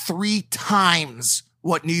is 3 times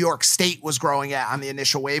what New York State was growing at on the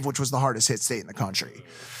initial wave, which was the hardest hit state in the country.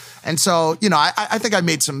 And so, you know, I think I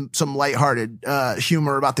made some lighthearted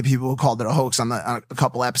humor about the people who called it a hoax on a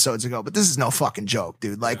couple episodes ago, but this is no fucking joke,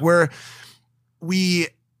 dude. Like you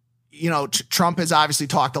know, Trump has obviously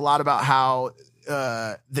talked a lot about how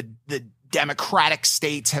the Democratic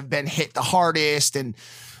states have been hit the hardest, and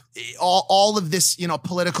all of this, you know,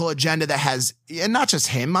 political agenda that has, and not just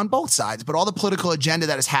him on both sides, but all the political agenda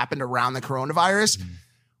that has happened around the coronavirus,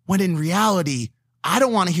 when in reality, I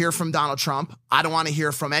don't want to hear from Donald Trump. I don't want to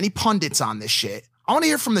hear from any pundits on this shit. I want to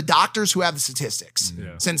hear from the doctors who have the statistics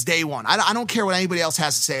since day one. I don't care what anybody else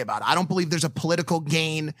has to say about it. I don't believe there's a political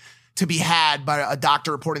gain to be had by a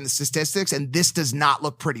doctor reporting the statistics, and this does not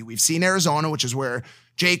look pretty. We've seen Arizona, which is where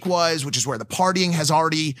Jake was, which is where the partying has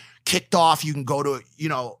already kicked off. You can go to, you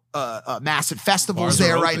know, massive festivals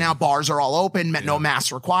there right now. Bars are all open, no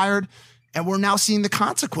masks required. And we're now seeing the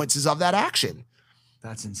consequences of that action.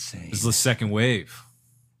 That's insane. This is the second wave.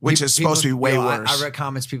 Which is supposed to be way worse. I read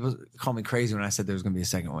comments, people call me crazy when I said there was going to be a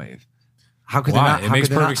second wave. How could Why? there not? It makes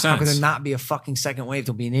perfect sense. How could there not be a fucking second wave?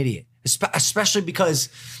 Don't be an idiot. Especially because,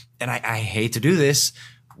 and I hate to do this,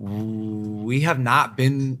 we have not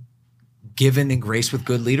been given and graced with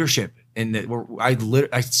good leadership. And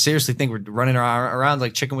I seriously think we're running around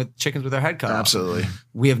like chickens with our head cut off. Absolutely.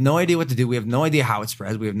 We have no idea what to do. We have no idea how it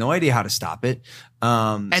spreads. We have no idea how to stop it.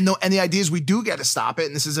 And the idea is we do get to stop it.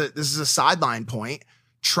 And this is a sideline point.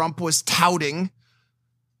 Trump was touting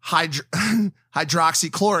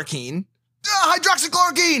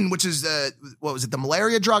hydroxychloroquine, which is what was it? The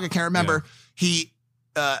malaria drug? I can't remember. Yeah. He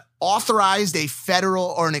authorized a federal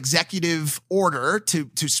or an executive order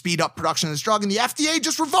to speed up production of this drug, and the FDA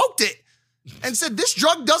just revoked it and said this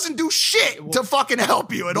drug doesn't do shit to fucking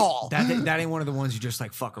help you at all. That ain't one of the ones you just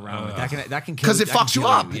like fuck around with. That can kill, because it fucks you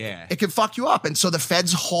up. Yeah, it can fuck you up. And so the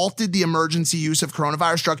feds halted the emergency use of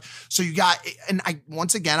coronavirus drug. So you got, and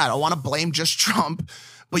once again, I don't want to blame just Trump,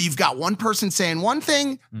 but you've got one person saying one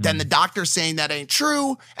thing, then the doctor saying that ain't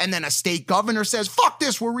true, and then a state governor says, fuck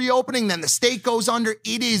this, we're reopening, then the state goes under.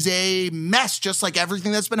 It is a mess, just like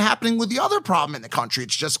everything that's been happening with the other problem in the country.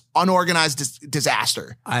 It's just unorganized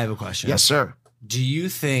disaster. I have a question. Yes, sir. Do you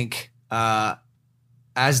think, as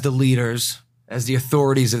the leaders, as the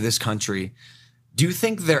authorities of this country, do you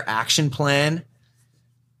think their action plan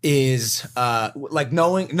is like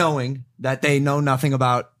knowing that they know nothing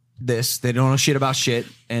about this, they don't know shit about shit,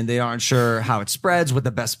 and they aren't sure how it spreads, what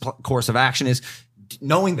the best course of action is,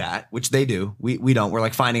 knowing that, which they do, we don't. We're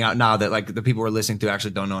like finding out now that like the people we're listening to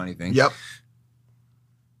actually don't know anything. Yep.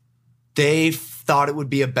 They thought it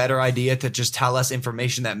would be a better idea to just tell us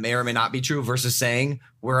information that may or may not be true versus saying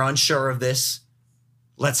we're unsure of this,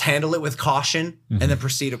 let's handle it with caution and then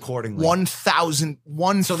proceed accordingly.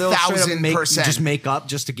 1,000%. So they'll just make up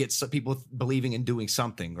just to get some people believing in doing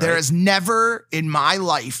something. Right? There has never in my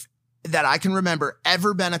life that I can remember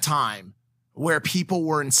ever been a time where people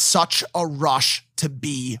were in such a rush to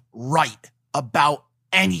be right about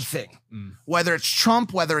anything, whether it's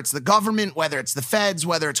Trump, whether it's the government, whether it's the feds,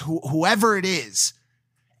 whether it's whoever it is.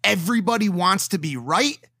 Everybody wants to be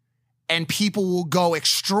right, and people will go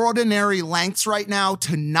extraordinary lengths right now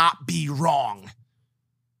to not be wrong.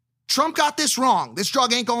 Trump got this wrong. This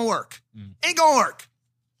drug ain't gonna work. Ain't gonna work.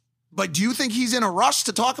 But do you think he's in a rush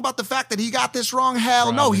to talk about the fact that he got this wrong? Hell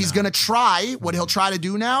Probably no. He's going to try. What he'll try to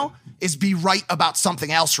do now is be right about something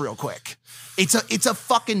else real quick. It's a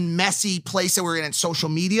fucking messy place that we're in, and social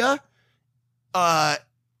media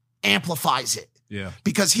amplifies it. Yeah.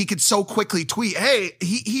 Because he could so quickly tweet, hey,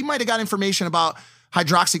 he might have got information about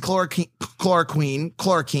chloroquine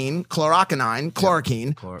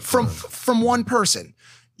from one person.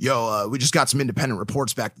 Yo, we just got some independent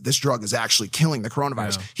reports back that this drug is actually killing the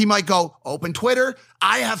coronavirus. Yeah. He might go, open Twitter.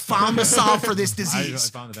 I have found a solve for this disease.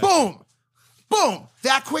 Boom. Boom.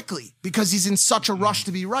 That quickly. Because he's in such a rush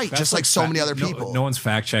to be right, just like so many other people. No one's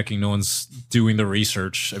fact checking. No one's doing the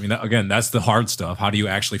research. I mean, again, that's the hard stuff. How do you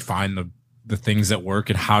actually find the things that work,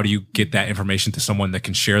 and how do you get that information to someone that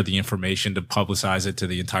can share the information to publicize it to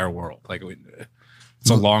the entire world? Like, it's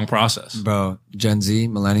a long process. Bro, Gen Z,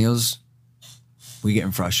 millennials, we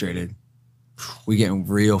getting frustrated. we getting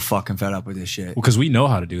real fucking fed up with this shit. Well, because we know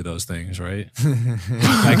how to do those things, right?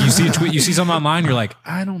 Like you see a tweet, you see something online, you're like,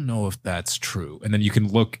 I don't know if that's true, and then you can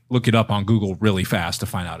look it up on Google really fast to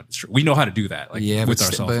find out if it's true. We know how to do that, like with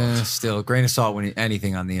our cell phones. But still, grain of salt when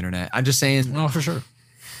anything on the internet. I'm just saying. Oh, for sure.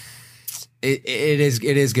 It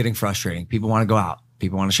is getting frustrating. People want to go out.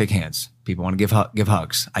 People want to shake hands. People want to give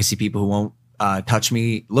hugs. I see people who won't touch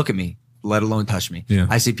me, look at me, let alone touch me. Yeah.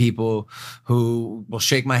 I see people who will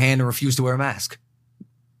shake my hand and refuse to wear a mask.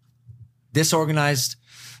 Disorganized,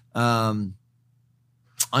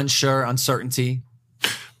 unsure, uncertainty.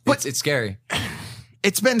 But it's scary.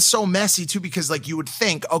 It's been so messy too, because like you would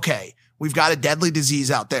think, okay, we've got a deadly disease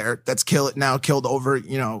out there that's killed over,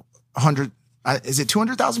 100. Is it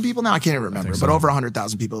 200,000 people now? I can't even remember, but over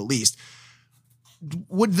 100,000 people at least.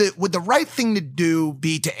 Would the right thing to do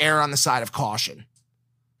be to err on the side of caution?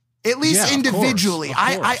 At least individually. Of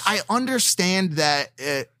course. I understand that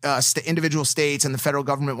individual states and the federal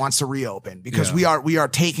government wants to reopen because we are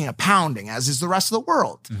taking a pounding, as is the rest of the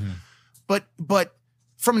world. Mm-hmm. But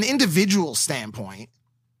from an individual standpoint,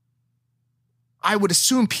 I would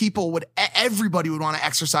assume everybody would want to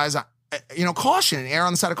exercise caution and err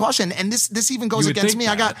on the side of caution. And this even goes against me.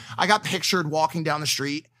 That. I got pictured walking down the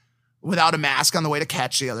street without a mask on the way to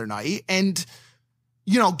catch the other night. And,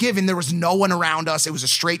 given there was no one around us, it was a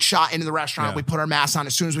straight shot into the restaurant. Yeah. We put our masks on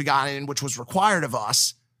as soon as we got in, which was required of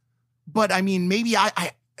us. But I mean, maybe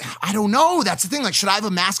I don't know. That's the thing. Like, should I have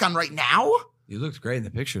a mask on right now? You looked great in the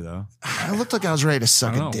picture, though. I looked like I was ready to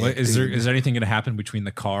suck a dick. Is there anything going to happen between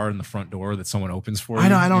the car and the front door that someone opens for you?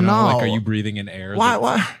 I don't know. Like, are you breathing in air? Why?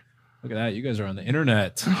 Look at that. You guys are on the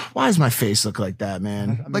internet. Why does my face look like that,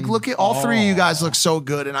 man? Like, look at all three of you guys look so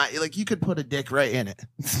good. And you could put a dick right in it.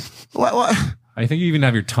 What? I think you even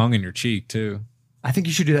have your tongue in your cheek too. I think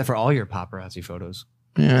you should do that for all your paparazzi photos.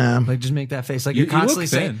 Yeah. Like, just make that face. Like, you're constantly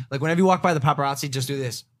saying, like, whenever you walk by the paparazzi, just do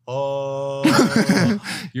this. Oh.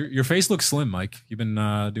 Your face looks slim, Mike. You've been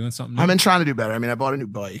doing something new? I've been trying to do better. I mean, I bought a new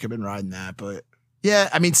bike. I've been riding that. But yeah,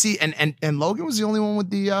 I mean, see, and Logan was the only one with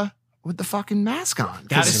the fucking mask on.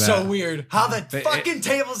 That is so weird. How the fucking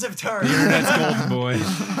tables have turned. That's golden, boy.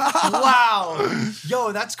 Wow.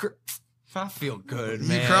 Yo, that's I feel good,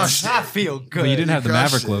 man. You crushed it. I feel good. But you didn't have the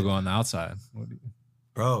Maverick it. logo on the outside.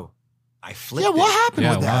 Bro, I flipped it. Yeah, what happened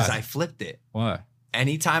with that? I flipped it. Why?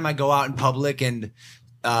 Anytime I go out in public and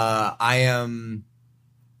I am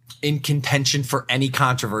in contention for any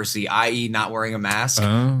controversy, i.e. not wearing a mask,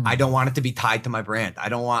 I don't want it to be tied to my brand.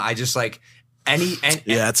 I just like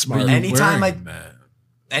that's smart. Anytime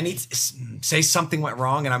say something went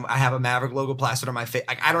wrong and I have a Maverick logo plastered on my face.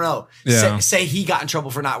 Like, I don't know. Yeah. Say he got in trouble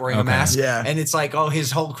for not wearing a mask. Yeah. And it's like, oh,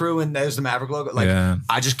 his whole crew and there's the Maverick logo. Like,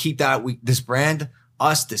 I just keep that. This brand,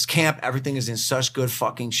 us, this camp, everything is in such good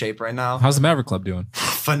fucking shape right now. How's the Maverick Club doing?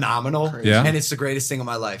 Phenomenal. Crazy. Yeah. And it's the greatest thing of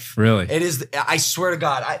my life. Really? It is. I swear to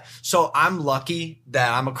God. So I'm lucky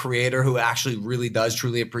that I'm a creator who actually really does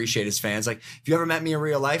truly appreciate his fans. Like, if you ever met me in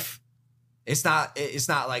real life, it's not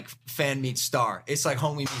like fan meets star. It's like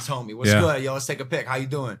homie meets homie. What's good? Yo, let's take a pic. How you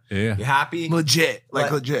doing? Yeah. You happy? Legit.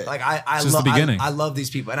 Legit. Like I Since the beginning. I love these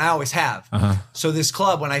people, and I always have. So this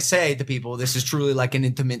club, when I say to people, this is truly like an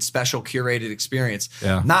intimate, special, curated experience.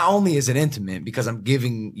 Yeah. Not only is it intimate because I'm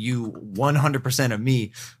giving you 100% of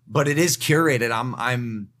me, but it is curated.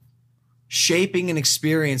 I'm shaping an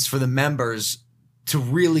experience for the members to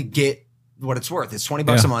really get what it's worth. It's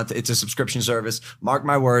 $20 a month. It's a subscription service. Mark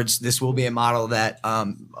my words. This will be a model that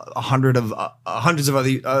hundreds of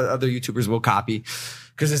other YouTubers will copy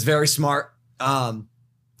because it's very smart. Does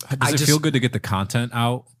it feel good to get the content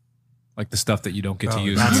out? Like the stuff that you don't get to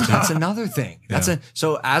use. That's another thing.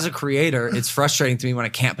 So as a creator, it's frustrating to me when I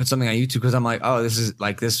can't put something on YouTube because I'm like, oh,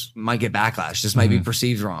 this might get backlash. This might be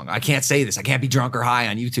perceived wrong. I can't say this. I can't be drunk or high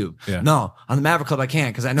on YouTube. Yeah. No, on the Maverick Club I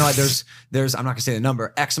can because I know there's I'm not gonna say the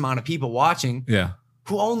number, X amount of people watching. Yeah.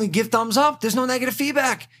 Who only give thumbs up. There's no negative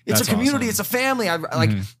feedback. It's That's a community. awesome. It's a family.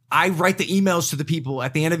 I write the emails to the people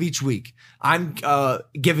at the end of each week. I'm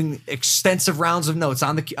giving extensive rounds of notes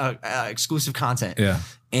on the exclusive content. Yeah.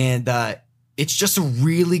 And it's just a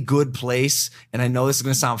really good place. And I know this is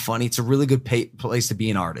going to sound funny. It's a really good place to be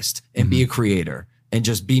an artist and be a creator and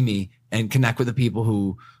just be me and connect with the people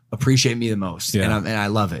who appreciate me the most. Yeah. And I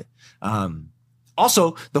love it.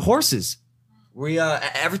 Also, the horses. We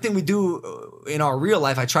everything we do in our real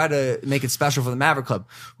life, I try to make it special for the Maverick Club.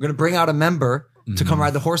 We're gonna bring out a member to come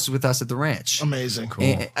ride the horses with us at the ranch. Amazing.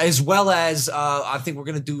 Cool. As well as I think we're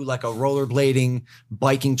gonna do like a rollerblading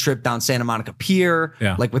biking trip down Santa Monica Pier,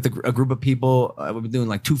 like with a group of people. We've been doing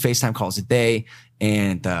like 2 FaceTime calls a day,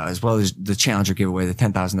 and as well as the Challenger giveaway, the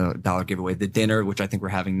 $10,000 giveaway, the dinner, which I think we're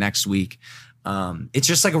having next week. It's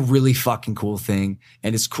just like a really fucking cool thing,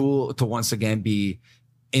 and it's cool to once again be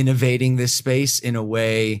innovating this space in a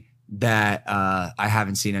way that I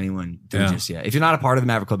haven't seen anyone do just yet. If you're not a part of the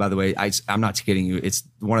Maverick Club, by the way, I'm not kidding you. It's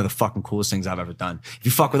one of the fucking coolest things I've ever done. If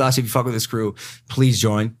you fuck with us, if you fuck with this crew, please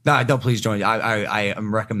join. No, don't please join. I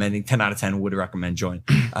am recommending 10 out of 10 would recommend join.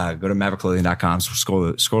 Go to maverickclothing.com,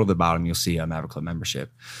 scroll to the bottom, you'll see a Maverick Club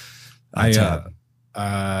membership. I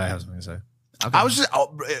have something to say. Okay. I was just,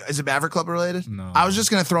 is it Maverick Club related? No. I was just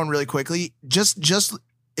going to throw in really quickly, just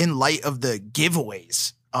in light of the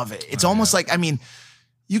giveaways of it. It's almost like, I mean,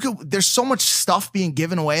 there's so much stuff being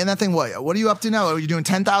given away in that thing. What are you up to now? Are you doing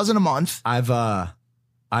 10,000 a month? So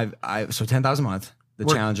 10,000 a month,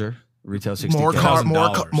 Challenger, retail 60K. More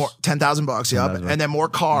 $10,000, yep. And then more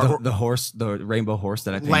car. The rainbow horse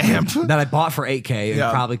that I paid Lamp that I bought for $8K and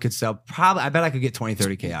probably could sell. I bet I could get 20,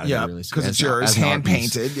 30K out of it. Really, because it's yours, hand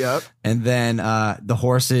painted. Yep. And then the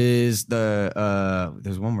horses. There's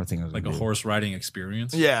one more thing. Like a horse riding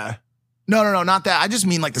experience. Yeah. No, not that. I just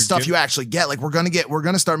mean like the stuff you actually get. Like we're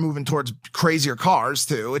gonna start moving towards crazier cars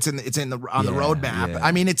too. It's on the roadmap. Yeah.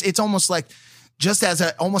 I mean, it's almost like just as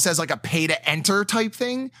like a pay to enter type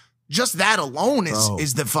thing. Just that alone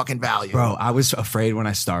is the fucking value. Bro, I was afraid when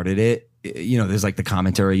I started it. You know, there's like the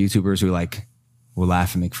commentary YouTubers who like will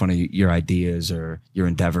laugh and make fun of your ideas or your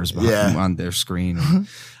endeavors on their screen. And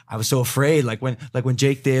I was so afraid, like when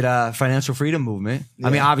Jake did Financial Freedom Movement. I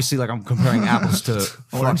mean, obviously, like I'm comparing apples to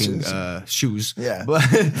fucking shoes. Yeah,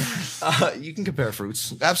 but you can compare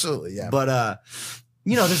fruits. Absolutely, yeah. But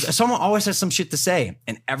you know, someone always has some shit to say,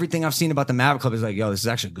 and everything I've seen about the Maverick Club is like, yo, this is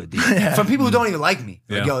actually a good deal. From people who don't even like me,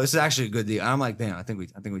 like, yo, this is actually a good deal. And I'm like, damn, I think we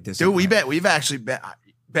did. Dude, we've actually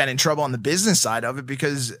been in trouble on the business side of it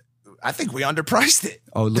because I think we underpriced it.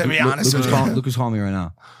 Oh, look, to be honest, look who's calling me right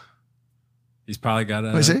now. He's probably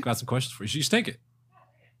got some questions for you. You should take it.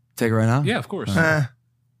 Take it right now? Yeah, of course. I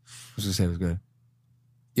was gonna say it was good.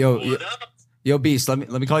 Yo, Beast, let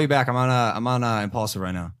me call you back. I'm on Impulsive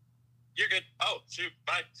right now. You're good. Oh, shoot.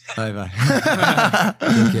 Bye. Bye.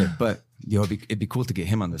 Okay, but it'd be cool to get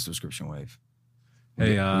him on the subscription wave.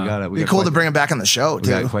 Hey, it'd be cool to bring him back on the show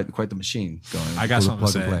too. We got quite the machine going. I got something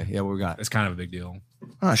to say. Play. Yeah, what we got? It's kind of a big deal.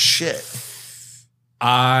 Oh shit.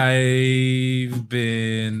 I've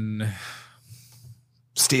been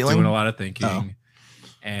doing a lot of thinking,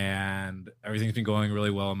 and everything's been going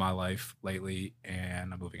really well in my life lately,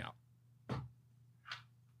 and I'm moving out.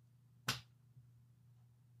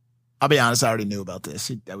 I'll be honest, I already knew about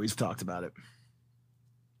this. We've talked about it.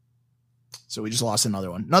 So we just lost another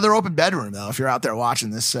one. Another open bedroom, though. If you're out there watching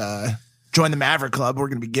this, join the Maverick Club. We're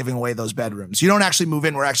going to be giving away those bedrooms. You don't actually move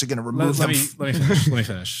in. We're actually going to remove them. Let me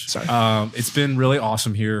finish. Sorry. It's been really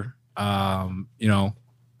awesome here. You know,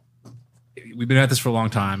 we've been at this for a long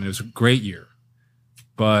time, and it was a great year.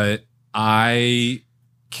 But I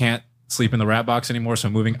can't sleep in the rat box anymore, so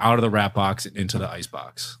I'm moving out of the rat box and into the ice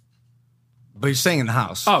box. But you're staying in the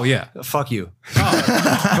house. Oh, yeah. Fuck you. Bro.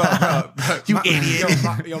 You idiot.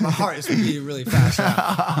 My heart is beating really fast.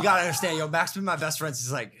 You gotta understand, Max been my best friend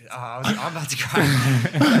since like, I'm about to cry.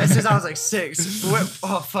 Since I was like 6.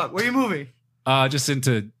 Oh, fuck. Where are you moving? Just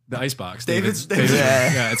into the ice box. David's.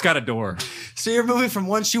 Yeah, it's got a door. So you're moving from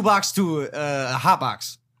one shoebox to a hot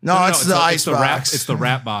box? No, it's the ice box. It's the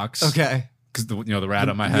rat box. Okay. Because the rat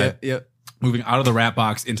on my head. Yep. Moving out of the rat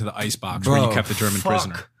box into the ice box where you kept the German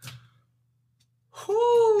prisoner.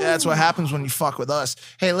 Yeah, that's what happens when you fuck with us.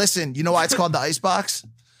 Hey, listen, you know why it's called the ice box?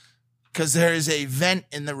 Because there is a vent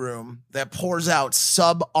in the room that pours out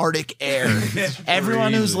subarctic air.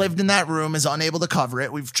 Everyone who's lived in that room is unable to cover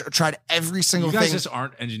it. We've tried every single thing. You guys just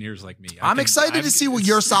aren't engineers like me. I'm excited to see what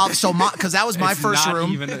your solve. So, because that was my first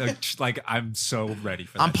room. Even like I'm so ready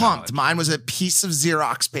for that. I'm pumped. Mine was a piece of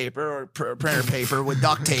Xerox paper or printer paper with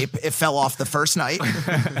duct tape. It fell off the first night,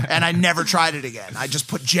 and I never tried it again. I just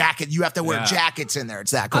put jacket. You have to wear jackets in there.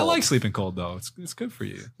 It's that cold. I like sleeping cold though. It's good for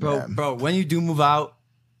you, bro. When you do move out.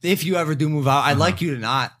 If you ever do move out, I'd like you to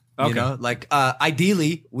not, you know, like,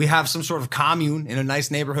 ideally we have some sort of commune in a nice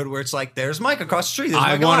neighborhood where it's like, there's Mike across the street.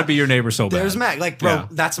 I want to be your neighbor so bad. There's Mac. Like, bro,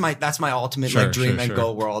 that's my ultimate dream and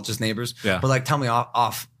goal. We're all just neighbors. Yeah. But like, tell me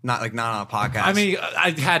off, not on a podcast. I mean, I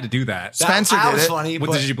had to do that. Spencer did was it. Funny.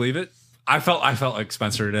 Did you believe it? I felt like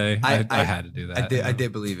Spencer today. I had to do that. I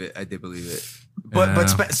did believe it. But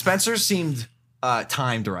Spencer seemed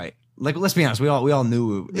timed right. like, let's be honest, we all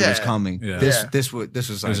knew it was coming. Yeah. This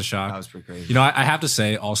was like, a shock. That was pretty crazy. You know, I have to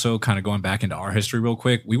say, also, kind of going back into our history real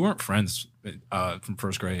quick, we weren't friends from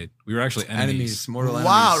first grade. We were actually enemies. Mortal enemies.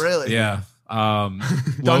 Wow, really? Yeah.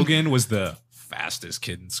 Logan was the fastest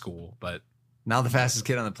kid in school, but Now the fastest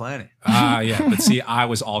kid on the planet. yeah. But see, I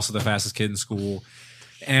was also the fastest kid in school.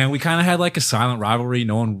 And we kind of had like a silent rivalry.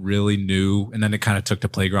 No one really knew. And then it kind of took to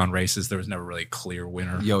playground races. There was never really a clear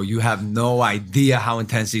winner. Yo, you have no idea how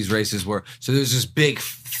intense these races were. So there's this big,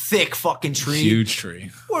 thick fucking tree. Huge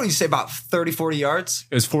tree. What do you say, about 30, 40 yards?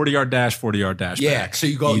 It was 40-yard dash, 40-yard dash. Yeah. back. So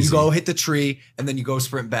you go hit the tree and then you go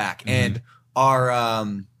sprint back. And our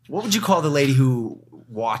what would you call the lady who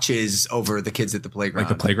watches over the kids at the playground?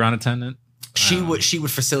 Like the playground attendant? She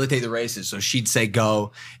would facilitate the races, so she'd say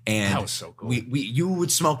go, and That was so cool. you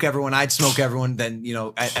would smoke everyone, I'd smoke everyone. Then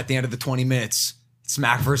at the end of the 20 minutes,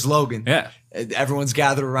 Smack versus Logan. Yeah. Everyone's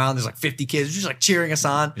gathered around. There's like 50 kids just like cheering us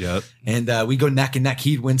on. Yep. And we go neck and neck.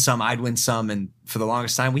 He'd win some, I'd win some, and for the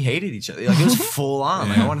longest time, we hated each other. Like it was full on.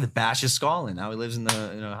 Like I wanted to bash his skull in. Now he lives in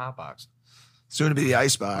the hot box. Soon to be the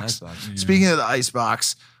icebox. Icebox. Speaking of the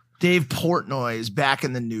icebox, Dave Portnoy is back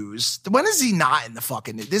in the news. When is he not in the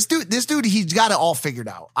fucking news? This dude, he's got it all figured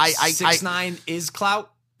out. 6ix9ine is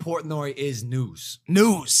clout. Portnoy is news.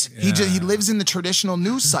 News. Yeah. He lives in the traditional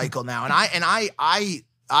news cycle now, and I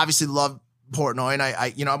obviously love Portnoy,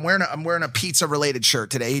 and I'm wearing a pizza related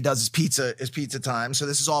shirt today. He does his pizza time, so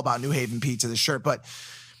this is all about New Haven Pizza. This shirt, but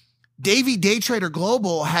Davey Day Trader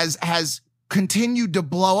Global has continued to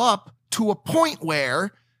blow up to a point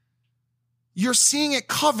where you're seeing it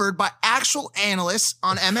covered by actual analysts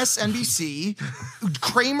on MSNBC.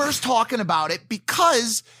 Kramer's talking about it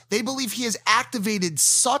because they believe he has activated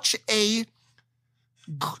such a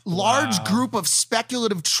large group of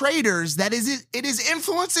speculative traders that it is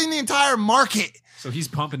influencing the entire market. So he's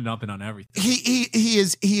pumping it up and on everything. He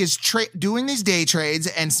is doing these day trades,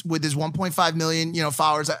 and with his 1.5 million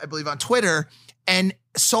followers, I believe, on Twitter, and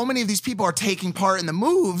so many of these people are taking part in the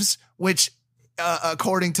moves, which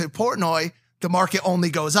according to Portnoy, the market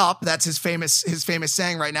only goes up. That's his famous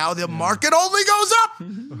saying right now. The market only goes up,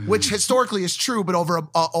 which historically is true, but over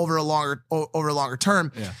a longer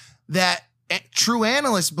term, that true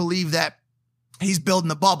analysts believe that he's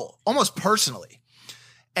building a bubble almost personally.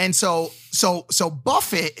 And so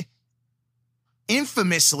Buffett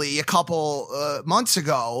infamously a couple months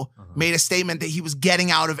ago made a statement that he was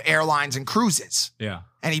getting out of airlines and cruises. Yeah.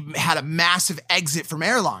 And he had a massive exit from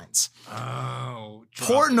airlines. Oh.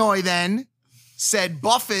 Portnoy then said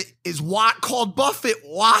Buffett called Buffett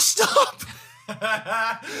washed up.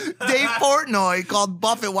 Dave Portnoy called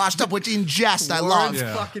Buffett washed up, which in jest I love.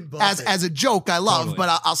 Fucking As a joke I love, Totally.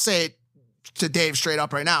 but I'll say it to Dave straight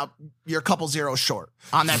up right now. You're a couple zeros short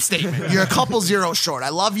on that statement. You're a couple zeros short. I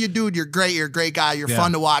love you, dude. You're great. You're a great guy. You're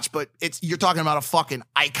fun to watch, but you're talking about a fucking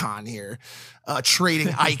icon here.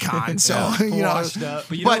 Trading icon. So,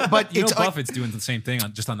 But Buffett's doing the same thing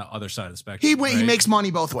on the other side of the spectrum. He makes money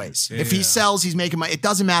both ways. Yeah. If he sells, he's making money. It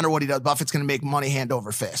doesn't matter what he does. Buffett's going to make money hand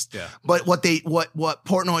over fist. Yeah. But what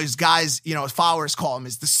Portnoy's guys, followers call him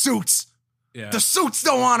is the suits. Yeah. The suits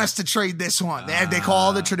don't want us to trade this one. They call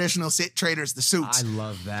all the traditional traders the suits. I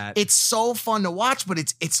love that. It's so fun to watch, but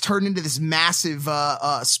it's turned into this massive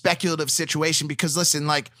speculative situation because listen,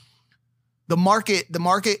 like the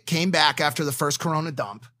market came back after the first Corona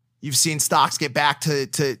dump. You've seen stocks get back to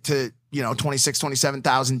 26,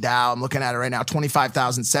 27,000 Dow. I'm looking at it right now,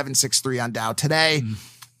 25,763 on Dow today.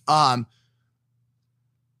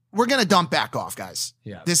 We're gonna dump back off, guys.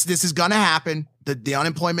 Yeah. This is gonna happen. The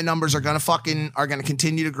unemployment numbers are gonna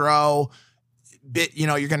continue to grow.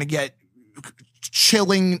 You're gonna get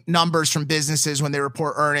chilling numbers from businesses when they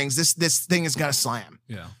report earnings. This thing is gonna slam.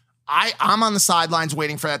 Yeah. I'm on the sidelines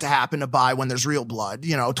waiting for that to happen to buy when there's real blood.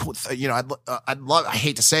 I'd love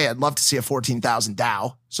to see a 14,000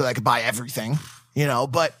 Dow so that I could buy everything.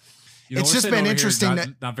 But it's just been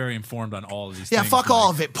interesting. Not very informed on all of these. Yeah, things, fuck all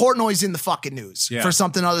of it. Portnoy's in the fucking news Yeah. for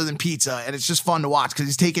something other than pizza, and it's just fun to watch because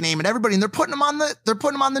he's taking aim at everybody, and they're putting him on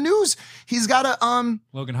the news. He's got a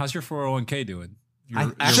Logan, how's your 401k doing?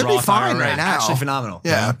 I should be Roth fine IRA? right now. Actually phenomenal.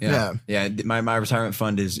 Yeah. My retirement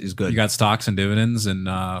fund is good. You got stocks and dividends and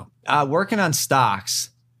Working on stocks.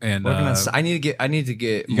 I need to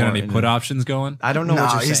get. you got more any into- put options going? I don't know No,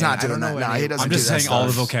 what you're he's saying. not I don't doing know that. No, any- he doesn't I'm do just that saying all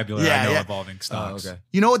the stuff. vocabulary Yeah, I know yeah. involving Oh, stocks. okay.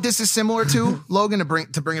 You know what this is similar to, Logan, to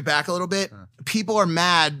bring it back a little bit? People are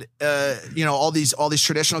mad, all these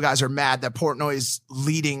traditional guys are mad that Portnoy is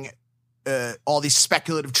leading all these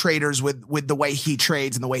speculative traders with the way he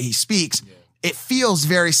trades and the way he speaks. it feels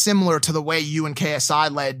very similar to the way you and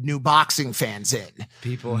KSI led new boxing fans in.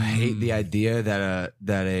 People hate the idea that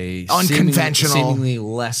a Unconventional, seemingly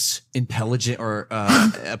less intelligent or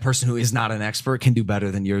a person who is not an expert can do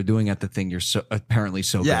better than you're doing at the thing you're apparently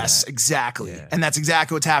so good at. Yes, exactly. Yeah. And that's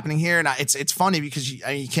exactly what's happening here. And it's funny because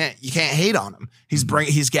you can't hate on him. He's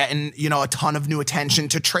getting, a ton of new attention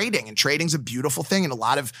to trading, and trading's a beautiful thing. And a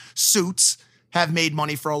lot of suits have made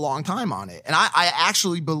money for a long time on it. And I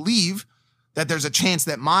actually believe that there's a chance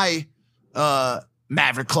that my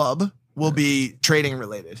Maverick Club will be trading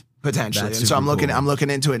related potentially. That's and so I'm super looking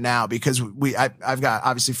into it now because I've got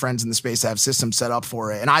obviously friends in the space that have systems set up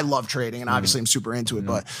for it. And I love trading, and obviously I'm super into it,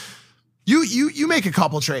 but you make a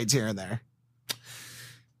couple trades here and there.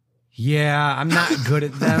 Yeah, I'm not good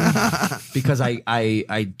at them because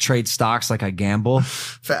I trade stocks like I gamble.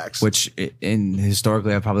 Facts. Which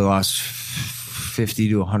historically I probably lost 50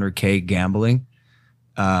 to 100K gambling.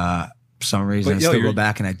 For some reason, I still go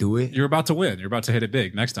back and I do it. You're about to win. You're about to hit it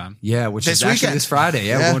big next time. Yeah, which This is actually weekend. this Friday.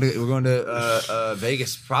 Yeah, Yeah. we're going to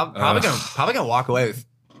Vegas. Probably gonna walk away with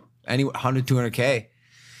 100, 200K,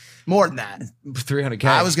 More than that. 300K.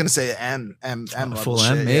 I was gonna say M full level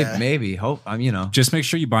M, shit, maybe, yeah. maybe. Hope I'm. Just make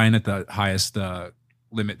sure you buy in at the highest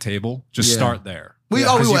limit table. Just Yeah. start there. We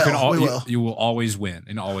Because will. We will. You will always win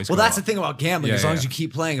and always. Well, go that's up. the thing about gambling. Yeah, As long yeah. as you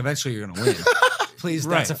keep playing, eventually you're gonna win. Please,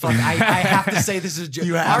 Right. that's a fuck. I have to say this is a joke.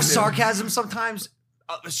 You have Our to. sarcasm sometimes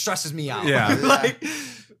stresses me out. Yeah. Like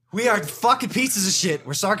we are fucking pieces of shit.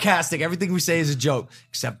 We're sarcastic. Everything we say is a joke.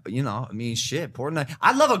 Except, shit. Portnoy.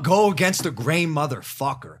 I love a go against the grain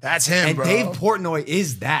motherfucker. That's him, and bro. Dave Portnoy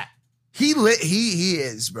is that. He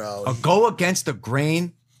is, bro. A go against the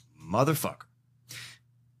grain motherfucker.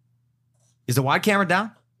 Is the wide camera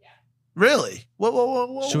down? Really?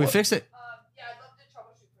 Whoa. Should we fix it? Yeah, I'd love to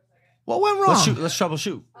troubleshoot for a second. What went wrong? Let's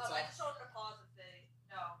troubleshoot. I just wanted to pause and say,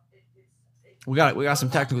 no, it's We got some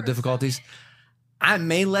technical difficulties. I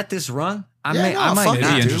may let this run. I Yeah, might fuck not. Maybe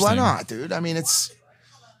that, dude. Why interesting. not, dude? I mean, it's.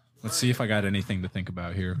 Let's see if I got anything to think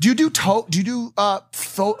about here. Do you do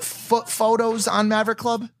foot photos on Maverick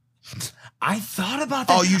Club? I thought about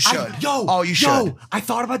that. Oh, you should. You should. Yo, I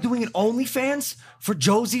thought about doing an OnlyFans for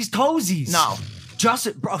Josie's Toesies. No.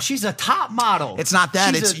 Bro, she's a top model. It's not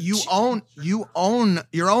that. She's It's you own your own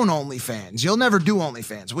OnlyFans. You'll never do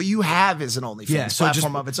OnlyFans. What you have is an OnlyFans Yeah, so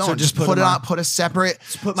platform just- of its so own. just Just put put it them on. on. Put a separate.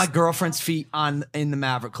 Put my girlfriend's feet in the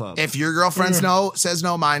Maverick Club. If your girlfriend's says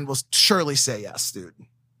no, mine will surely say yes, dude.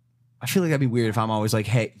 I feel like that'd be weird if I'm always like,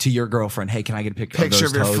 hey, to your girlfriend, hey, can I get a picture Picture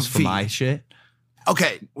of of your those toes for feet. my shit?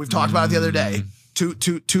 Okay, we've talked about it the other day. Two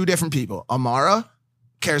different people. Amara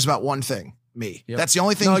cares about one thing. Me. Yep. That's the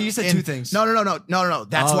only thing. No, you said two things. No.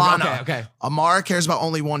 That's Oh, Lana. okay. Amara cares about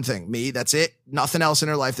only one thing. Me. That's it. Nothing else in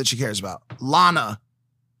her life that she cares about. Lana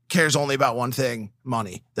cares only about one thing.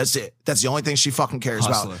 Money. That's it. That's the only thing she fucking cares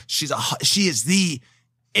Hustler. about. She is the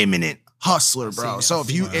imminent hustler, bro. So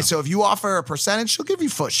if you offer her a percentage, she'll give you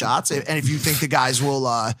foot shots. And if you think the guys will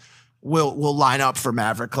line up for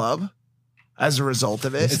Maverick Club as a result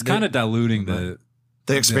of it, It's kind of diluting the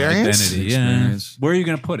experience. identity. The Yeah. experience. Where are you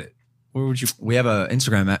going to put it? Where would you? We have an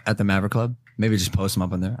Instagram at the Maverick Club. Maybe just post them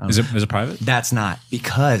up on there. I don't Is know. it private? That's not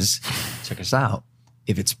because, check us out.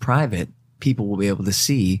 If it's private, people will be able to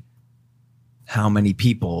see how many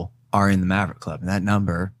people are in the Maverick Club. And that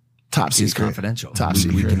number Top is secret. confidential. Top We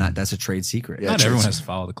secret. cannot, that's a trade secret. Yeah, Not true. everyone has to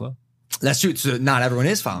follow the club. That's true. So not everyone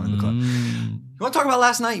is following the club. You want to talk about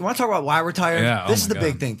last night? You want to talk about why we're tired? Yeah, This oh is my the God.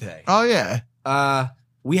 big thing today. Oh yeah.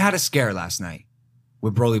 We had a scare last night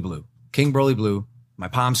with Broly Blue. King Broly Blue, my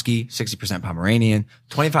Pomsky, 60% Pomeranian,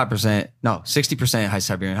 60% High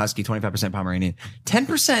Siberian Husky, 25% Pomeranian,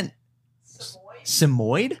 10%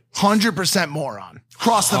 Samoyed. 100% moron.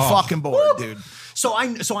 Cross the fucking board, dude. So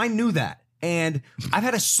I knew that. And I've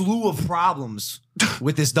had a slew of problems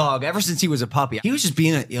with this dog ever since he was a puppy. He was just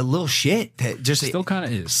being a little shit that just Still kind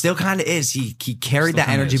of is. Still kind of is. He carried Still that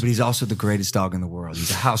kinda energy, is. but he's also the greatest dog in the world. He's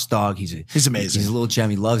a house dog. He's amazing. He's a little gem.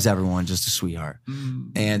 He loves everyone. Just a sweetheart.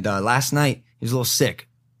 And last night he was a little sick.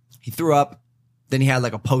 He threw up. Then he had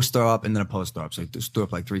like a post throw up and then a post throw up. So he just threw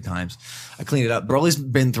up like 3 times. I cleaned it up. Broly's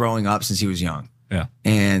been throwing up since he was young. Yeah.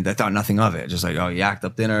 And I thought nothing of it. Just like, oh, you yacked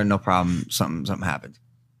up dinner, no problem. Something happened.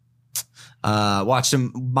 Watched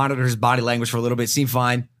him monitor his body language for a little bit. Seemed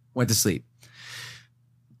fine. Went to sleep.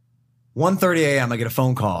 1:30 a.m. I get a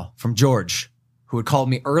phone call from George, who had called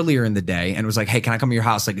me earlier in the day and was like, hey, can I come to your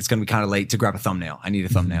house? Like, it's going to be kind of late to grab a thumbnail. I need a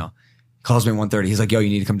thumbnail. Calls me at 1:30. He's like, yo, you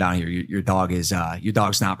need to come down here. Your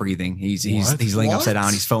dog's not breathing. He's laying What? upside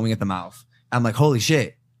down. He's foaming at the mouth. I'm like, holy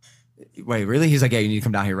shit. Wait, really? He's like, yeah, you need to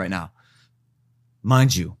come down here right now.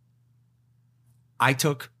 Mind you, I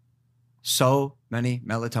took so many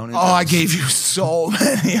melatonin. Oh, I pills gave you so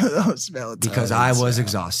many of those melatonin. because I was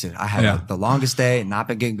exhausted. I had the longest day, not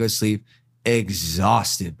been getting good sleep,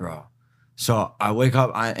 exhausted, bro. So I wake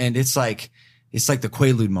up and it's like the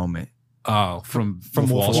Quaalude moment. Oh, from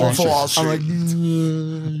Wolf Wall of Street. Wall Street. I'm like,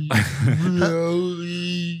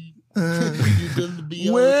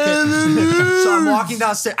 so I'm walking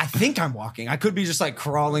downstairs. I think I'm walking. I could be just like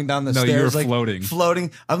crawling down the No, stairs. you're like floating.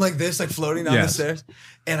 Floating. I'm like this, like floating down the Yes. stairs.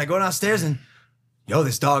 And I go downstairs and yo,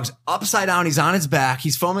 this dog's upside down. He's on his back.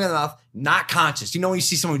 He's foaming at the mouth, not conscious. You know when you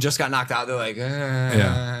see someone who just got knocked out, they're like,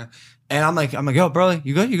 Yeah. And I'm like, yo, bro,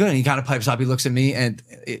 you good? You good? And he kind of pipes up. He looks at me, and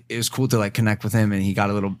it was cool to like connect with him. And he got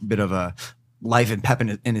a little bit of a life and pep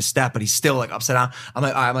in his step, but he's still like upside down. I'm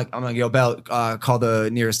like, yo, Bell, call the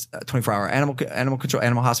nearest 24-hour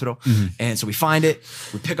animal hospital. And so we find it.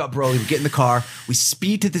 We pick up Broly. We get in the car. We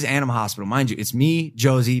speed to this animal hospital. Mind you, it's me,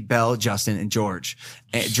 Josie, Bell, Justin, and George,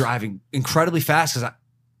 driving incredibly fast because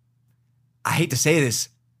I hate to say this,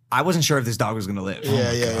 I wasn't sure if this dog was going to live.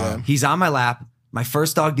 Yeah. He's on my lap. My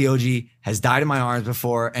first dog, DOG, has died in my arms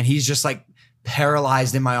before, and he's just like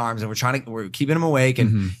paralyzed in my arms, and we're keeping him awake,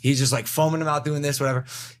 and he's just like foaming him out, doing this, whatever.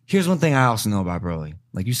 Here's one thing I also know about Broly.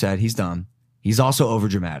 Like you said, he's dumb. He's also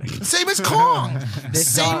overdramatic. Same as Kong.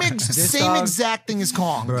 Same dog- exact thing as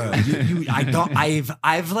Kong. Bro,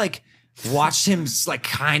 I've like watched him like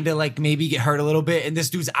kind of like maybe get hurt a little bit, and this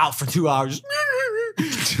dude's out for 2 hours.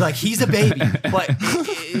 Like he's a baby, but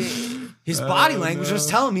his body language was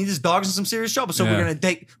telling me this dog's in some serious trouble. So we're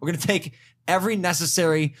gonna take every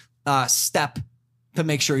necessary step to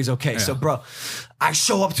make sure he's okay. So, bro, I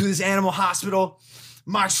show up to this animal hospital.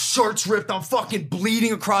 My shirt's ripped. I'm fucking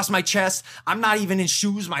bleeding across my chest. I'm not even in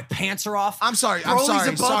shoes. My pants are off. I'm sorry. Broly's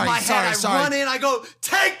above my head. I run in. I go,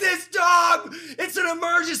 take this dog. It's an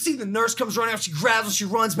emergency. The nurse comes running up. She grabs him. She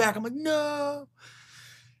runs back. I'm like, no.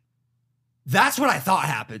 That's what I thought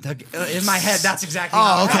happened. In my head, that's exactly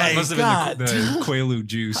how it happened. Must have been the Quaalude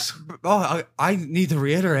juice. Oh, I need to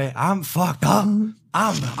reiterate. I'm fucked up.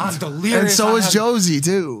 I'm delirious. And so is Josie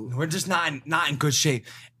too. We're just not in good shape.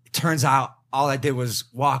 It turns out all I did was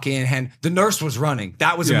walk in, and the nurse was running.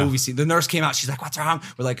 That was a movie scene. The nurse came out. She's like, "What's wrong?"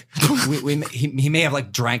 We're like, he may have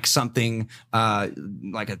like drank something,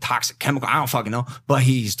 like a toxic chemical. I don't fucking know. But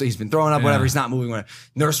he's been throwing up. Whatever. He's not moving. Whatever.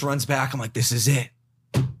 Nurse runs back. I'm like, this is it.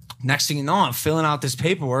 Next thing you know, I'm filling out this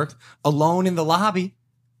paperwork alone in the lobby.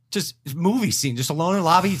 Just movie scene, just alone in the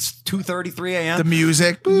lobby. It's 2:33 a.m. The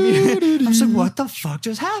music. I'm just like, what the fuck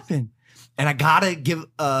just happened? And I gotta give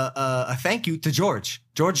a thank you to George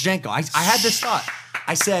Janko. I had this thought.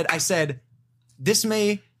 I said, this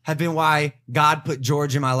may have been why God put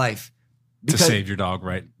George in my life. To save your dog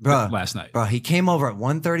last night. Bro, he came over at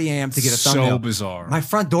 1:30 a.m. to get a thumbnail. So bizarre. My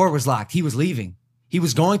front door was locked. He was leaving. He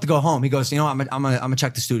was going to go home. He goes, you know what? I'm gonna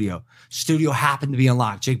check the studio. Studio happened to be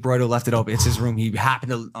unlocked. Jake Broido left it open. It's his room. He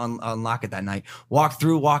happened to unlock it that night. Walked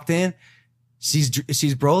in, sees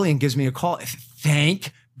Broly and gives me a call.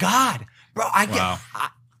 Thank God, bro.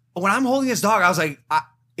 When I'm holding this dog, I was like,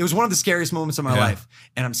 it was one of the scariest moments of my life.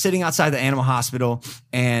 And I'm sitting outside the animal hospital,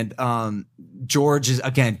 and George is,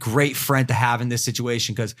 again, great friend to have in this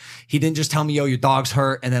situation because he didn't just tell me, yo, your dog's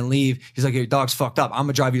hurt and then leave. He's like, your dog's fucked up. I'm going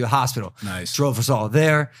to drive you to the hospital. Nice. Drove us all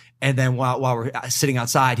there. And then while we're sitting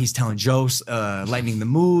outside, he's telling jokes, lightening the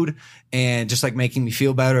mood and just like making me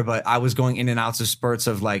feel better. But I was going in and out of spurts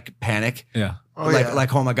of like panic. Yeah.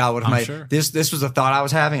 Like, oh my God, what am I? Sure. This was a thought I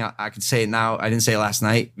was having. I could say it now. I didn't say it last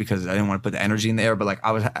night because I didn't want to put the energy in the air, but like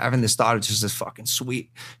I was having this thought of just this fucking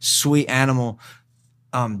sweet animal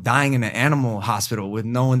dying in an animal hospital with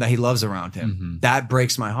no one that he loves around him. Mm-hmm. That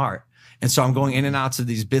breaks my heart. And so I'm going in and out of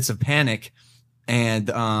these bits of panic, and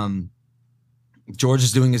George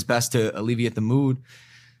is doing his best to alleviate the mood.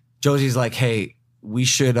 Josie's like, hey, we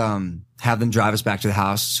should have them drive us back to the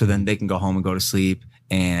house so then they can go home and go to sleep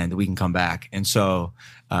and we can come back. And so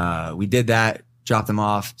we did that, dropped them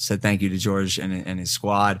off, said thank you to George and his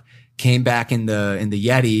squad, came back in the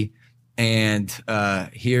Yeti, and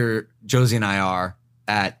here Josie and I are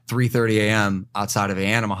at 3:30 a.m. outside of an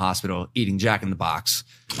animal hospital eating Jack in the Box.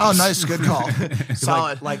 Oh, nice. Good call.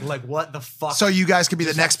 Solid. Like what the fuck? So you guys could be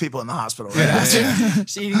the next people in the hospital. Right? Yeah.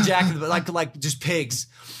 Just eating Jack in the Box, like just pigs.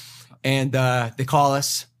 And they call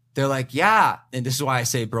us. They're like, yeah. And this is why I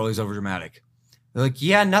say Broly's overdramatic. They're like,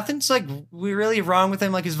 yeah, nothing's like really wrong with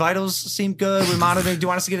him. Like his vitals seem good. We're monitoring. Do you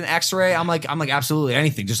want us to get an X-ray? I'm like, absolutely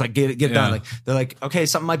anything. Just like get it done. Like they're like, okay,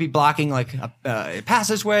 something might be blocking like a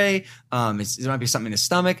passageway. There might be something in his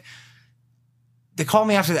stomach. They call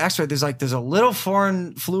me after the X-ray. There's a little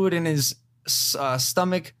foreign fluid in his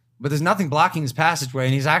stomach, but there's nothing blocking his passageway,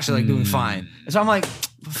 and he's actually like doing fine. And so I'm like,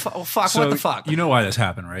 fuck, So what the fuck? You know why this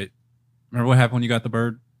happened, right? Remember what happened when you got the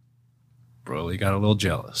bird? Broly got a little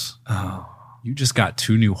jealous. Oh. You just got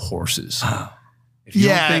 2 new horses. Oh. If you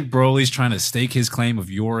Yeah. don't think Broly's trying to stake his claim of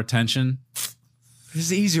your attention, There's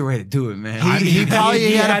an easier way to do it, man. He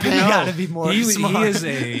probably had to You know. gotta be more he smart. is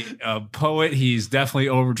a poet. He's definitely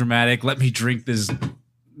over dramatic. Let me drink this.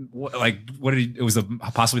 What did he? It was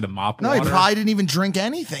possibly the mop No, water. he probably didn't even drink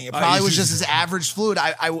anything. It probably he's was just just- his average fluid.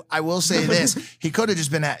 I will say this: he could have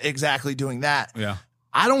just been exactly doing that. Yeah.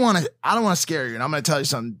 I don't want to scare you, and I'm going to tell you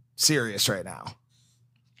something serious right now.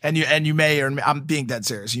 And you may or I'm being dead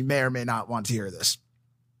serious. You may or may not want to hear this.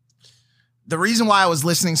 The reason why I was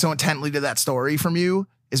listening so intently to that story from you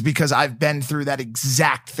is because I've been through that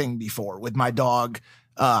exact thing before with my dog,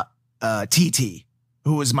 TT,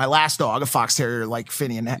 who was my last dog, a fox terrier like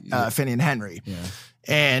Finney and Henry. Yeah.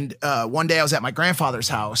 And one day I was at my grandfather's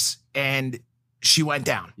house and she went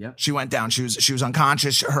down. Yep. She went down. She was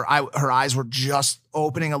unconscious. Her eyes were just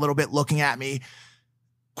opening a little bit, looking at me.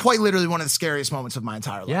 Quite literally one of the scariest moments of my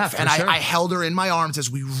entire life. Yeah, for and sure. I held her in my arms as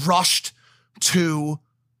we rushed to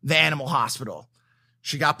the animal hospital.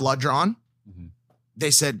 She got blood drawn. Mhm. They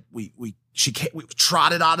said we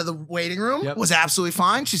trotted out of the waiting room. Yep. Was absolutely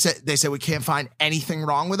fine. They said we can't find anything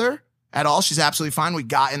wrong with her at all. She's absolutely fine. We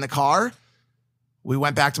got in the car. We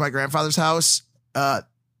went back to my grandfather's house.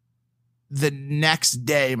 The next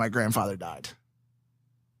day, my grandfather died.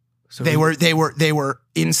 So They were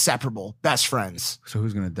inseparable, best friends. So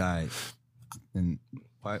who's gonna die? And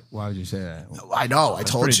why would you say that? I know. I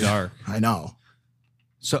told pretty you. dark. I know.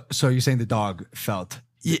 So you're saying the dog felt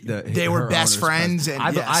They were her best owner's friends, presence.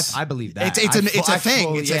 and yes. I believe that. It's a thing.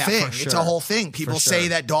 fully- It's a thing. for It's sure. a whole thing. People For say sure.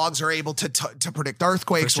 that dogs are able to predict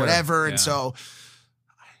earthquakes, For sure. whatever, and Yeah. so.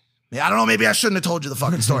 Yeah, I don't know. Maybe I shouldn't have told you the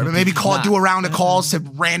fucking story, but maybe do a round of calls to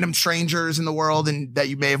random strangers in the world, and that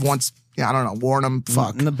you may have once. Yeah, I don't know. Warn them.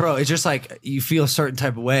 Fuck. No, bro, it's just like you feel a certain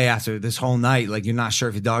type of way after this whole night. Like you're not sure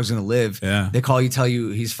if your dog's gonna live. Yeah. They call you, tell you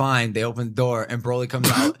he's fine. They open the door and Broly comes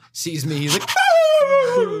out, sees me. He's like,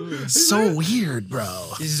 So weird, bro.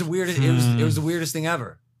 "This is the weirdest. It was the weirdest thing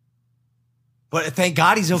ever." But thank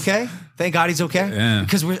God he's okay. Thank God he's okay. Yeah.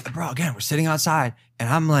 Because we're sitting outside and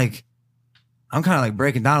I'm kind of like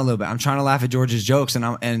breaking down a little bit. I'm trying to laugh at George's jokes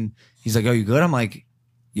and he's like, "Oh, you good?" I'm like,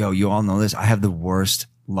 "Yo, you all know this. I have the worst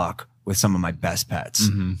luck with some of my best pets."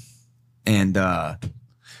 Mhm. And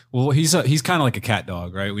Well, he's kind of like a cat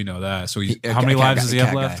dog, right? We know that. So a how many cat lives guy- does he cat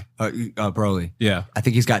have left? guy. Broly. Yeah, I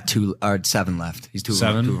think he's got 7 left. He's two of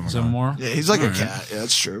them are seven gone. more. Yeah, he's like a All right. cat. Yeah,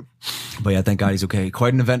 that's true. But yeah, thank God he's okay.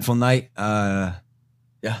 Quite an eventful night. Some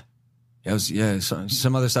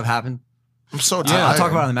other stuff happened. I'm so Yeah, tired. I'll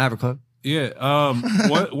talk about it on the Maverick Club. Yeah.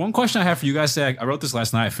 One question I have for you guys. I wrote this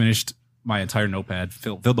last night. I finished my entire notepad,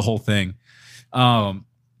 filled the whole thing.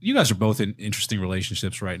 You guys are both in interesting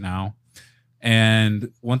relationships right now.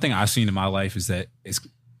 And one thing I've seen in my life is that it's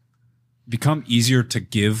become easier to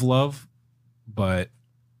give love, but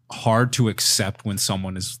hard to accept when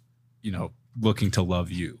someone is, looking to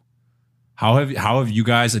love you. How have you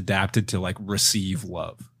guys adapted to like receive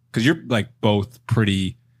love? Because you're like both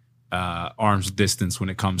pretty arm's distance when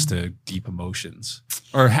it comes to deep emotions,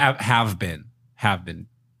 or have been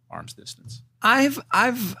arm's distance.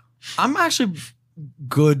 I'm actually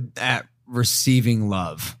good at receiving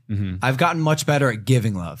love. Mm-hmm. I've gotten much better at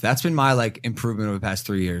giving love. That's been my like improvement over the past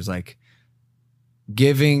 3 years. Like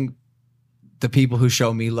giving the people who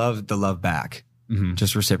show me love the love back, Mm-hmm.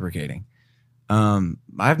 just reciprocating. I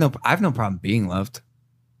have no problem being loved.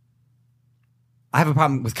 I have a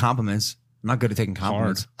problem with compliments. I'm not good at taking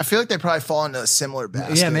compliments. I feel like they probably fall into a similar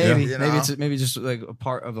basket. Yeah, maybe. you Maybe know? it's maybe just like a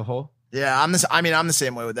part of the whole. Yeah, I'm the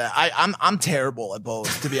same way with that. I'm terrible at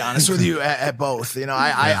both, to be honest with you, at both.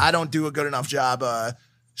 I don't do a good enough job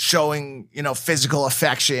showing, physical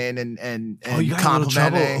affection and Oh, you got a little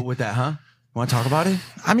trouble complimenting. with that, huh? Want to talk about it?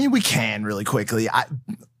 I mean, we can really quickly.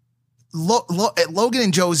 Logan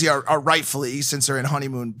and Josie are rightfully, since they're in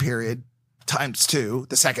honeymoon period ×2,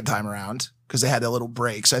 the second time around, because they had that little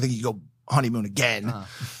break. So I think you go honeymoon again.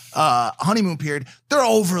 Honeymoon period, they're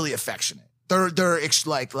overly affectionate. They're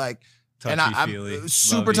like and Touchy-feely, I'm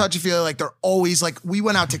super lovey. touchy-feely. Like they're always like, we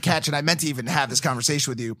went out to catch, and I meant to even have this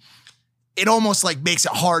conversation with you. It almost like makes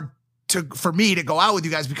it hard for me to go out with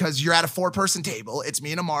you guys because you're at a 4-person table. It's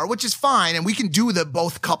me and Amar, which is fine. And we can do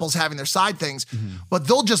both couples having their side things, but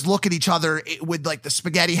they'll just look at each other with like the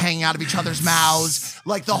spaghetti hanging out of each other's mouths,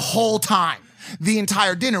 like the whole time, the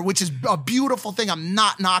entire dinner, which is a beautiful thing. I'm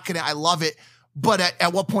not knocking it. I love it. But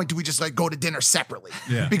at what point do we just like go to dinner separately?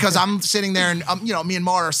 Yeah. Because I'm sitting there and me and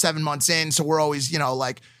Mar are 7 months in. So we're always,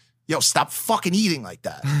 like, yo, stop fucking eating like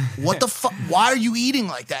that. What the fuck? Why are you eating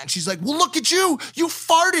like that? And she's like, well, look at you. You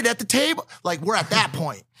farted at the table. Like, we're at that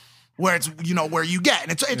point where it's, you know, where you get,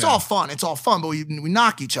 and it's all fun. It's all fun, but we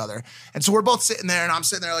knock each other. And so we're both sitting there, and I'm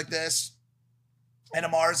sitting there like this, and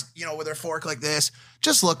Amar's, you know, with her fork like this,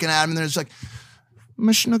 just looking at him, and there's like,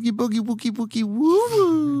 my snooky boogie wookie wookie woo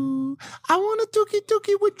woo. I want a dookie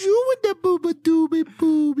dookie with you with the booba doobie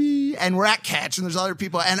booby. And we're at catch, and there's other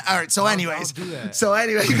people. And all right, so anyways, he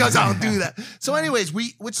goes, I'll do that. So anyways,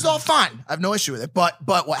 which is all fine. I have no issue with it. But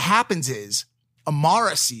what happens is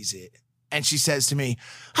Amara sees it, and she says to me,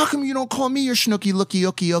 how come you don't call me your snooky looky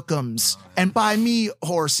ookie ookums and buy me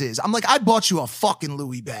horses? I'm like, I bought you a fucking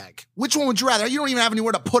Louis bag. Which one would you rather? You don't even have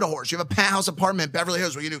anywhere to put a horse. You have a penthouse apartment in Beverly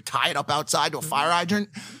Hills where you do tie it up outside to a fire hydrant.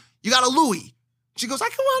 You got a Louis. She goes, I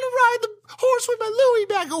can want to ride the horse with my Louis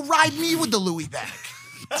bag. Go ride me with the Louis bag.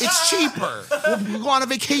 It's cheaper. We'll go on a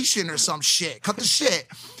vacation or some shit. Cut the shit.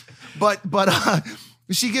 But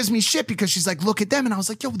she gives me shit because she's like, look at them. And I was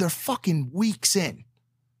like, yo, they're fucking weeks in.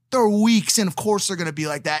 They're weeks in. Of course they're gonna be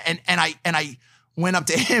like that. And I went up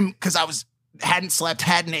to him because hadn't slept,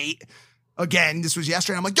 hadn't ate. Again, this was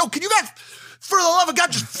yesterday. I'm like, yo, can you guys, for the love of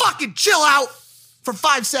God, just fucking chill out for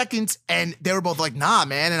 5 seconds? And they were both like, nah,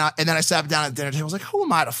 man. And then I sat down at the dinner table. I was like, who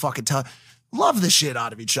am I to fucking tell? Love the shit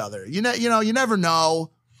out of each other. You know, you never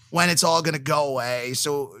know when it's all gonna go away.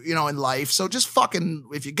 So, you know, in life. So just fucking,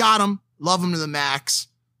 if you got them, love them to the max.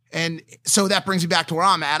 And so that brings me back to where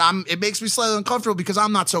I'm at. It makes me slightly uncomfortable because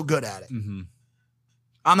I'm not so good at it. Mm-hmm.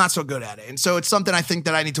 I'm not so good at it. And so it's something I think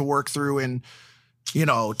that I need to work through and, you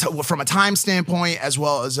know, from a time standpoint as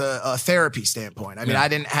well as a therapy standpoint. I mean,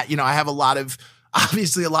 I have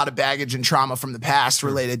obviously a lot of baggage and trauma from the past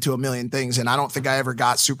related to a million things. And I don't think I ever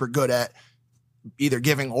got super good at either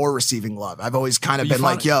giving or receiving love. I've always kind of been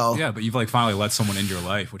like, yo. Yeah, but you've like finally let someone into your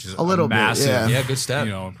life, which is a little massive, bit, yeah, good step.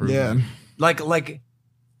 You know, improvement. Yeah. Like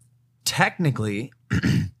technically,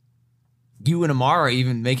 you and Amara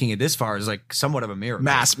even making it this far is like somewhat of a miracle.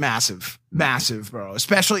 Massive, bro.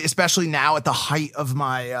 Especially now at the height of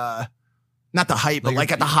my, not the height, but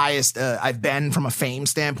like at the highest I've been from a fame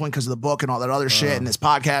standpoint because of the book and all that other shit and this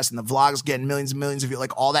podcast and the vlogs getting millions and millions of views,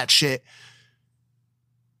 like all that shit.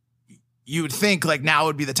 You would think like now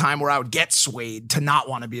would be the time where I would get swayed to not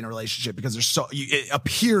want to be in a relationship because it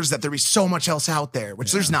appears that there be so much else out there,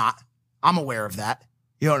 which there's not. I'm aware of that.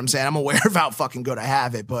 You know what I'm saying? I'm aware of how fucking good I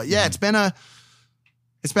have it. But yeah, it's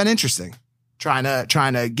been interesting trying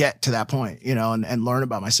to get to that point, you know, and learn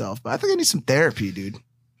about myself. But I think I need some therapy, dude.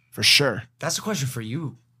 For sure. That's a question for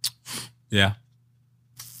you. Yeah.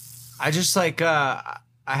 I just like I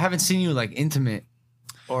haven't seen you like intimate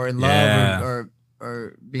or in love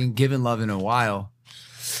or being given love in a while.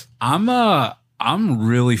 I'm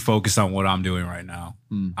really focused on what I'm doing right now.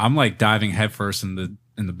 I'm like diving headfirst in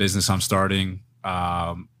the business I'm starting.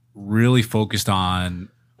 Really focused on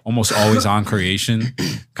almost always on creation.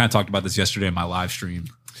 Kind of talked about this yesterday in my live stream.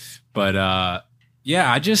 But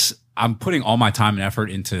yeah, I'm putting all my time and effort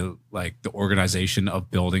into like the organization of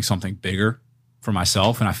building something bigger for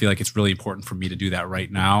myself. And I feel like it's really important for me to do that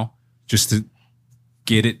right now, just to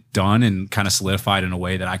get it done and kind of solidified in a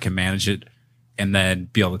way that I can manage it and then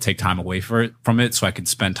be able to take time away from it so I can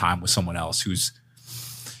spend time with someone else who's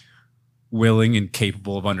willing and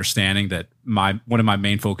capable of understanding that one of my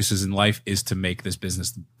main focuses in life is to make this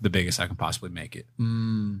business the biggest I can possibly make it.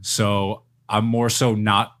 So I'm more so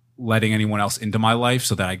not letting anyone else into my life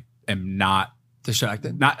so that I am not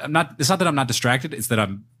distracted. It's not that I'm not distracted. It's that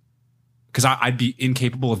because I'd be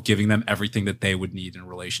incapable of giving them everything that they would need in a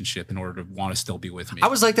relationship in order to want to still be with me. I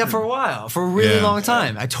was like that for a while, for a really long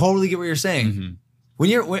time. I totally get what you're saying.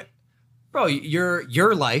 Bro,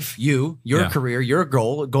 your life, your career, your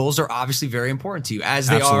goals are obviously very important to you, as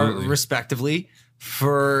they are respectively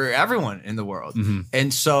for everyone in the world.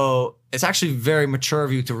 And so it's actually very mature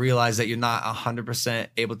of you to realize that you're not 100%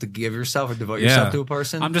 able to give yourself or devote yourself to a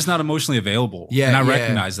person. I'm just not emotionally available. And I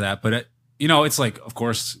recognize that. But, it's like, of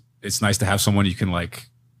course, it's nice to have someone you can like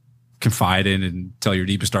confide in and tell your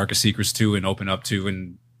deepest, darkest secrets to and open up to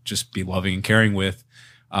and just be loving and caring with.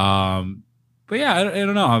 But yeah, I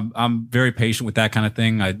don't know. I'm very patient with that kind of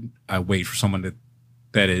thing. I wait for someone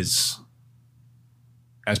that is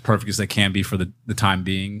as perfect as they can be for the time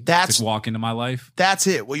being to walk into my life. That's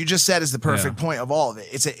it. What you just said is the perfect point of all of it.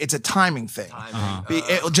 It's a timing thing.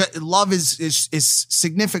 Love is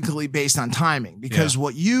significantly based on timing because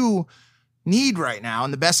what you need right now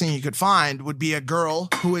and the best thing you could find would be a girl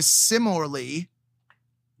who is similarly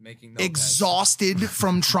exhausted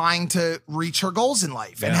from trying to reach her goals in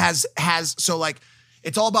life and has so like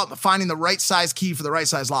it's all about finding the right size key for the right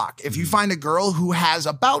size lock. If you find a girl who has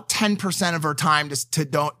about 10% of her time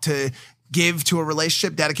to give to a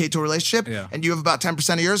relationship, dedicate to a relationship, and you have about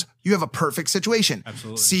 10% of yours, you have a perfect situation.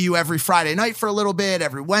 Absolutely. See you every Friday night for a little bit,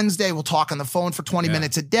 every Wednesday. We'll talk on the phone for 20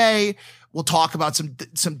 minutes a day. We'll talk about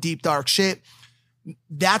some deep, dark shit.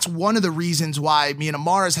 That's one of the reasons why me and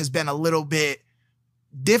Amara's has been a little bit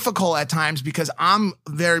difficult at times, because I'm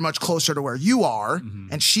very much closer to where you are,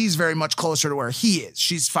 and she's very much closer to where he is.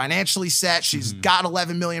 She's financially set. She's got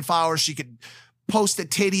 11 million followers. She could post a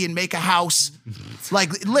titty and make a house.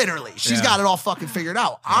 Like literally, she's got it all fucking figured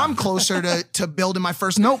out. I'm closer to building my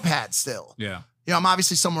first notepad still. Yeah. You know, I'm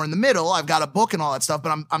obviously somewhere in the middle. I've got a book and all that stuff,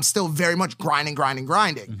 but I'm still very much grinding.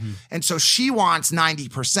 And so she wants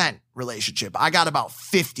 90% relationship. I got about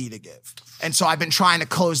 50 to give. And so I've been trying to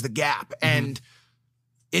close the gap. And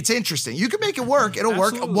it's interesting. You can make it work. It'll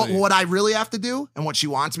work. What I really have to do, and what she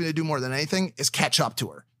wants me to do more than anything, is catch up to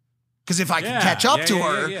her. Because if I can catch up to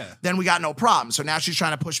her, then we got no problem. So now she's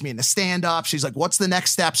trying to push me into stand-up. She's like, what's the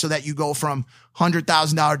next step so that you go from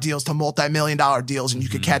 $100,000 deals to multi-million-dollar deals, and you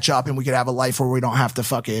could catch up and we could have a life where we don't have to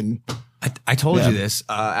fucking... I told you this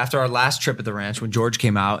after our last trip at the ranch when George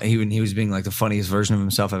came out, and he was being like the funniest version of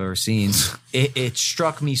himself I've ever seen. It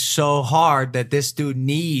struck me so hard that this dude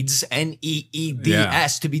needs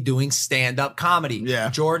NEEDS to be doing stand-up comedy. Yeah.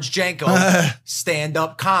 George Janko,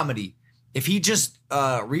 stand-up comedy. If he just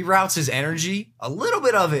reroutes his energy, a little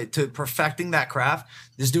bit of it, to perfecting that craft,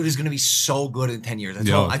 this dude is going to be so good in 10 years.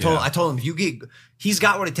 I told him, if you get, he's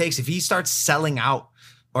got what it takes. If he starts selling out,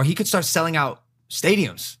 or he could start selling out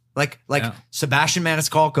stadiums. Like Sebastian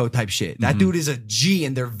Maniscalco type shit. That dude is a G,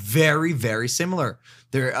 and they're very, very similar.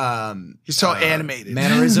 They're he's so animated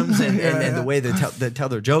mannerisms and the way they tell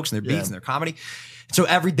their jokes and their beats and their comedy. So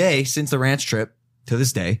every day since the ranch trip to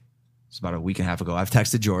this day, it's about a week and a half ago, I've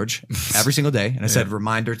texted George every single day, and I said,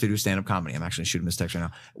 reminder to do stand-up comedy. I'm actually shooting this text right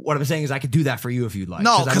now. What I'm saying is I could do that for you if you'd like.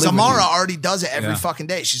 No, because Amara already does it every fucking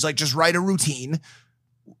day. She's like, just write a routine.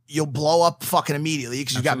 You'll blow up fucking immediately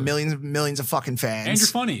because you got millions of fucking fans. And you're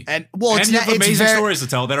funny. And you have amazing stories to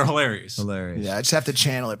tell that are hilarious. Yeah, I just have to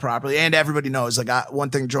channel it properly. And everybody knows, like, one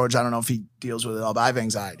thing, George, I don't know if he deals with it all, but I have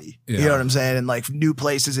anxiety. You know what I'm saying? And like new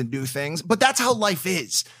places and new things. But that's how life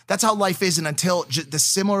is. That's how life is. And until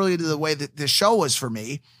similarly to the way that this show was for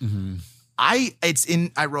me, I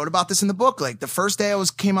wrote about this in the book. Like the first day I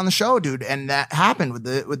came on the show, dude, and that happened with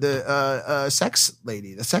the sex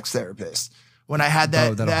lady, the sex therapist. When I had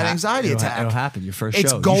that anxiety attack. It'll happen. Your first show.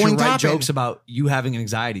 It's going to write happen. Jokes about you having an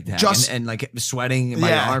anxiety attack and like sweating by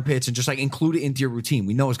your armpits, and just like include it into your routine.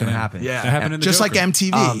 We know it's going to happen. Yeah. That happened in the just Joker. like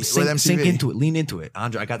MTV. with MTV. Sink into it. Lean into it.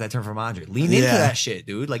 Andre, I got that term from Andre. Lean into that shit,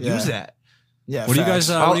 dude. Like use that. Yeah. What do you guys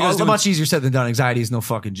doing? Much easier said than done. Anxiety is no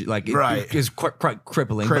fucking it is quite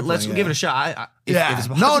crippling. But let's give it a shot. If it's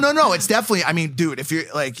No. It's definitely. I mean, dude, if you're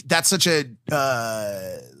like, that's such a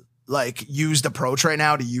like used approach right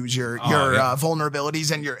now to use your vulnerabilities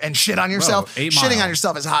and shit on yourself. Bro, shitting on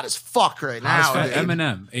yourself is hot as fuck right now.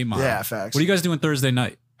 Eminem, 8 Mile. Yeah, facts. What are you guys doing Thursday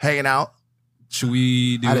night? Hanging out. Should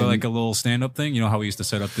we do like a little stand-up thing? You know how we used to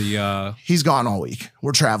set up the He's gone all week.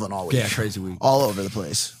 We're traveling all week. Yeah, crazy week. All over the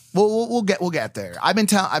place. We'll get there. I've been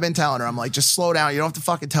telling her, I'm like, just slow down. You don't have to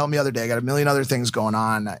fucking tell me other day. I got a million other things going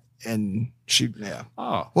on. And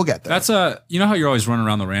we'll get there. That's you know how you're always running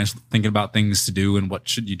around the ranch thinking about things to do and what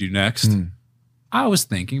should you do next? I was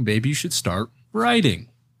thinking, baby, you should start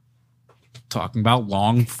writing. Talking about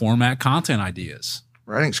long format content ideas.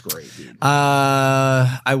 Writing's great, dude.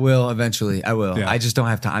 I will eventually. I will. Yeah. I just don't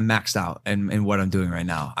have time. I'm maxed out in what I'm doing right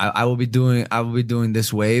now. I will be doing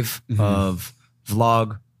this wave of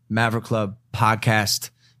vlog, Maverick Club,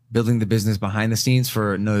 podcast, building the business behind the scenes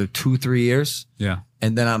for another 2-3 years. Yeah.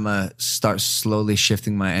 And then I'm going to start slowly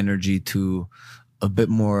shifting my energy to a bit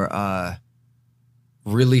more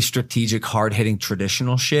really strategic, hard-hitting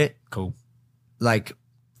traditional shit. Cool. Like,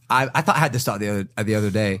 I thought I had this thought the other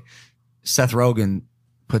day. Seth Rogen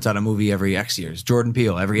puts out a movie every X years. Jordan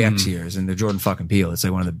Peele every X years. And the Jordan fucking Peele, it's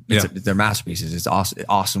like one of their masterpieces. It's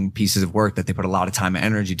awesome pieces of work that they put a lot of time and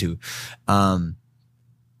energy to.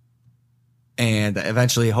 And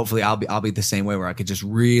eventually, hopefully, I'll be the same way where I could just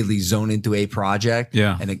really zone into a project,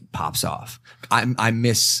 and it pops off. I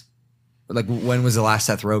miss, like, when was the last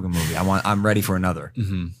Seth Rogen movie? I'm ready for another.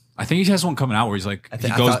 I think he has one coming out where he's like he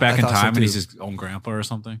goes back in time and he's his own grandpa or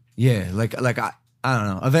something. Yeah, like I don't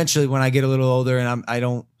know. Eventually, when I get a little older and I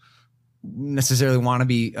don't necessarily want to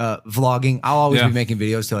be vlogging, I'll always be making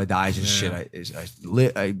videos till I die. Just shit.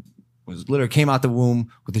 I was literally came out the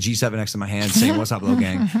womb with the G7 next to my hand, saying "What's up, little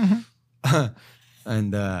gang."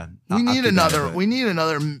 And we need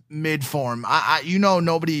another mid form.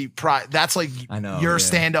 Nobody. That's like your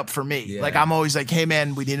stand up for me. Yeah. Like I'm always like, hey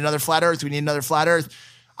man, we need another flat Earth. We need another flat Earth.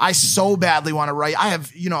 I so badly want to write. I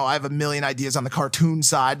have a million ideas on the cartoon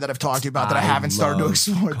side that I've talked to you about that I haven't started to love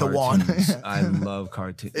explore. The one. cartoons. I love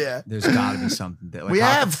cartoons. Yeah. There's got to be something that We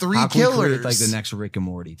have three how can we create, killers. like the next Rick and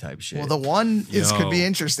Morty type shit. Well, the one could be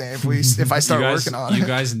interesting if I start working on You it.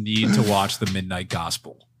 guys need to watch The Midnight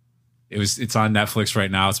Gospel. It's on Netflix right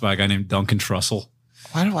now. It's by a guy named Duncan Trussell.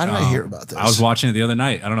 Why do I hear about this? I was watching it the other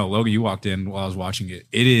night. I don't know, Logan, you walked in while I was watching it.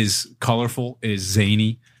 It is colorful. It is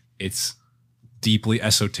zany. It's deeply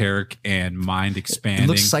esoteric and mind expanding. It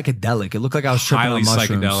looks psychedelic. It looked like I was tripping highly on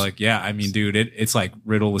mushrooms. psychedelic. Yeah, I mean, dude, it's like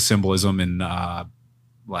riddled with symbolism and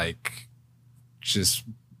like just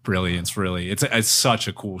brilliance. Really, it's such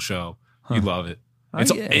a cool show. You love it.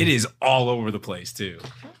 It is all over the place too,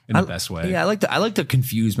 in the best way. Yeah, I like to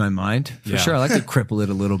confuse my mind for sure. I like to cripple it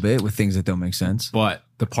a little bit with things that don't make sense. But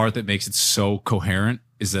the part that makes it so coherent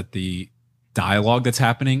is that the dialogue that's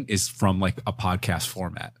happening is from like a podcast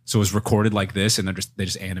format. So it was recorded like this, and they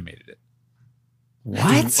just animated it.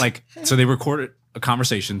 What? Like, so they recorded a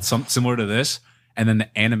conversation similar to this, and then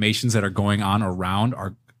the animations that are going on around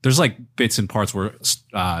there's like bits and parts where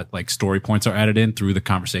like story points are added in through the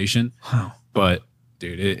conversation. Wow. But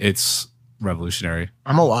dude, it's revolutionary.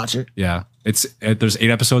 I'm gonna watch it. Yeah, there's 8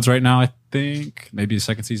 episodes right now. I think maybe the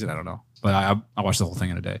second season. I don't know, but I watched the whole thing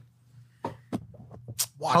in a day.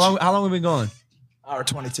 Watch. How long have we been going? Hour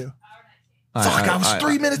 22. All Fuck, right, I was all right.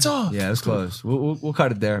 3 minutes off. Yeah, it was close. We'll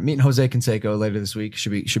cut it there. Meeting Jose Canseco later this week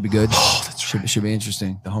should be good. Oh, that's Should be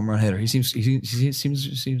interesting. The home run hitter. He seems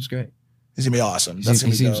great. He's gonna be awesome. He That's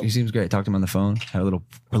gonna be dope. seems great. Talked to him on the phone. Had a little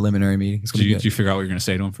preliminary meeting. It's gonna Did be you good. figure out what you're going to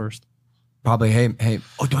say to him first? Probably, hey.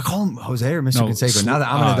 Oh, do I call him Jose or Mr. No, Canseco? Now that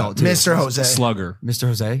I'm an adult too. Mr. Jose. Slugger. Mr.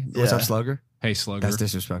 Jose. What's Yeah. up, Slugger? Hey, Slugger. That's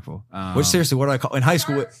disrespectful. Um, Which seriously, what do I call in high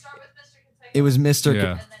school? Start with Mr. Conseco, It was Mr. Yeah.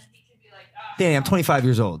 and then he can be like, Danny, I'm 25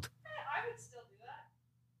 years old. I would still do that.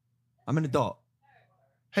 I'm an adult.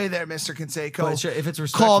 Hey there, Mr. Canseco. But sure, if it's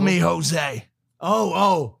respectful, Call me Jose.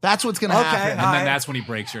 Oh. That's what's gonna Okay. happen. and All then right. that's when he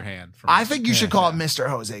breaks your hand. I think you should call him Mr.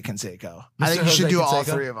 Jose Canseco. I Mr. think you should Jose do all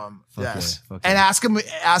Canseco? 3 of them. Fuck yes. yeah, fuck And yeah.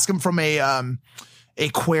 ask him from a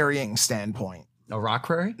querying standpoint. A rock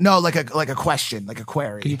quarry? No, like a question, like a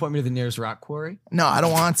query. Can you point me to the nearest rock quarry? No, I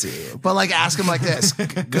don't want to. But like ask him like this.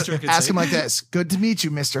 Mr. Ask him like this. Good to meet you,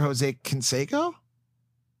 Mr. Jose Canseco.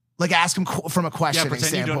 Like ask him from a questioning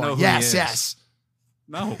pretend you standpoint. don't know who he yes, is. yes.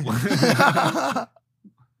 No.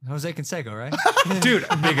 Jose Canseco, right? Dude,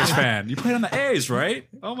 biggest fan. You played on the A's, right?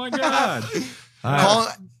 Oh my God. Call,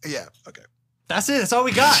 yeah, okay. That's it. That's all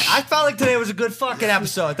we got. I felt like today was a good fucking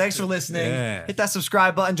episode. Thanks for listening. Yeah. Hit that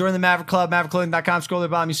subscribe button. Join the Maverick Club, maverickclothing.com. Scroll to the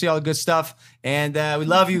bottom. You see all the good stuff. And we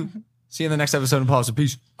love you. See you in the next episode of Impulsive.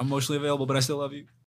 Peace. I'm emotionally available, but I still love you.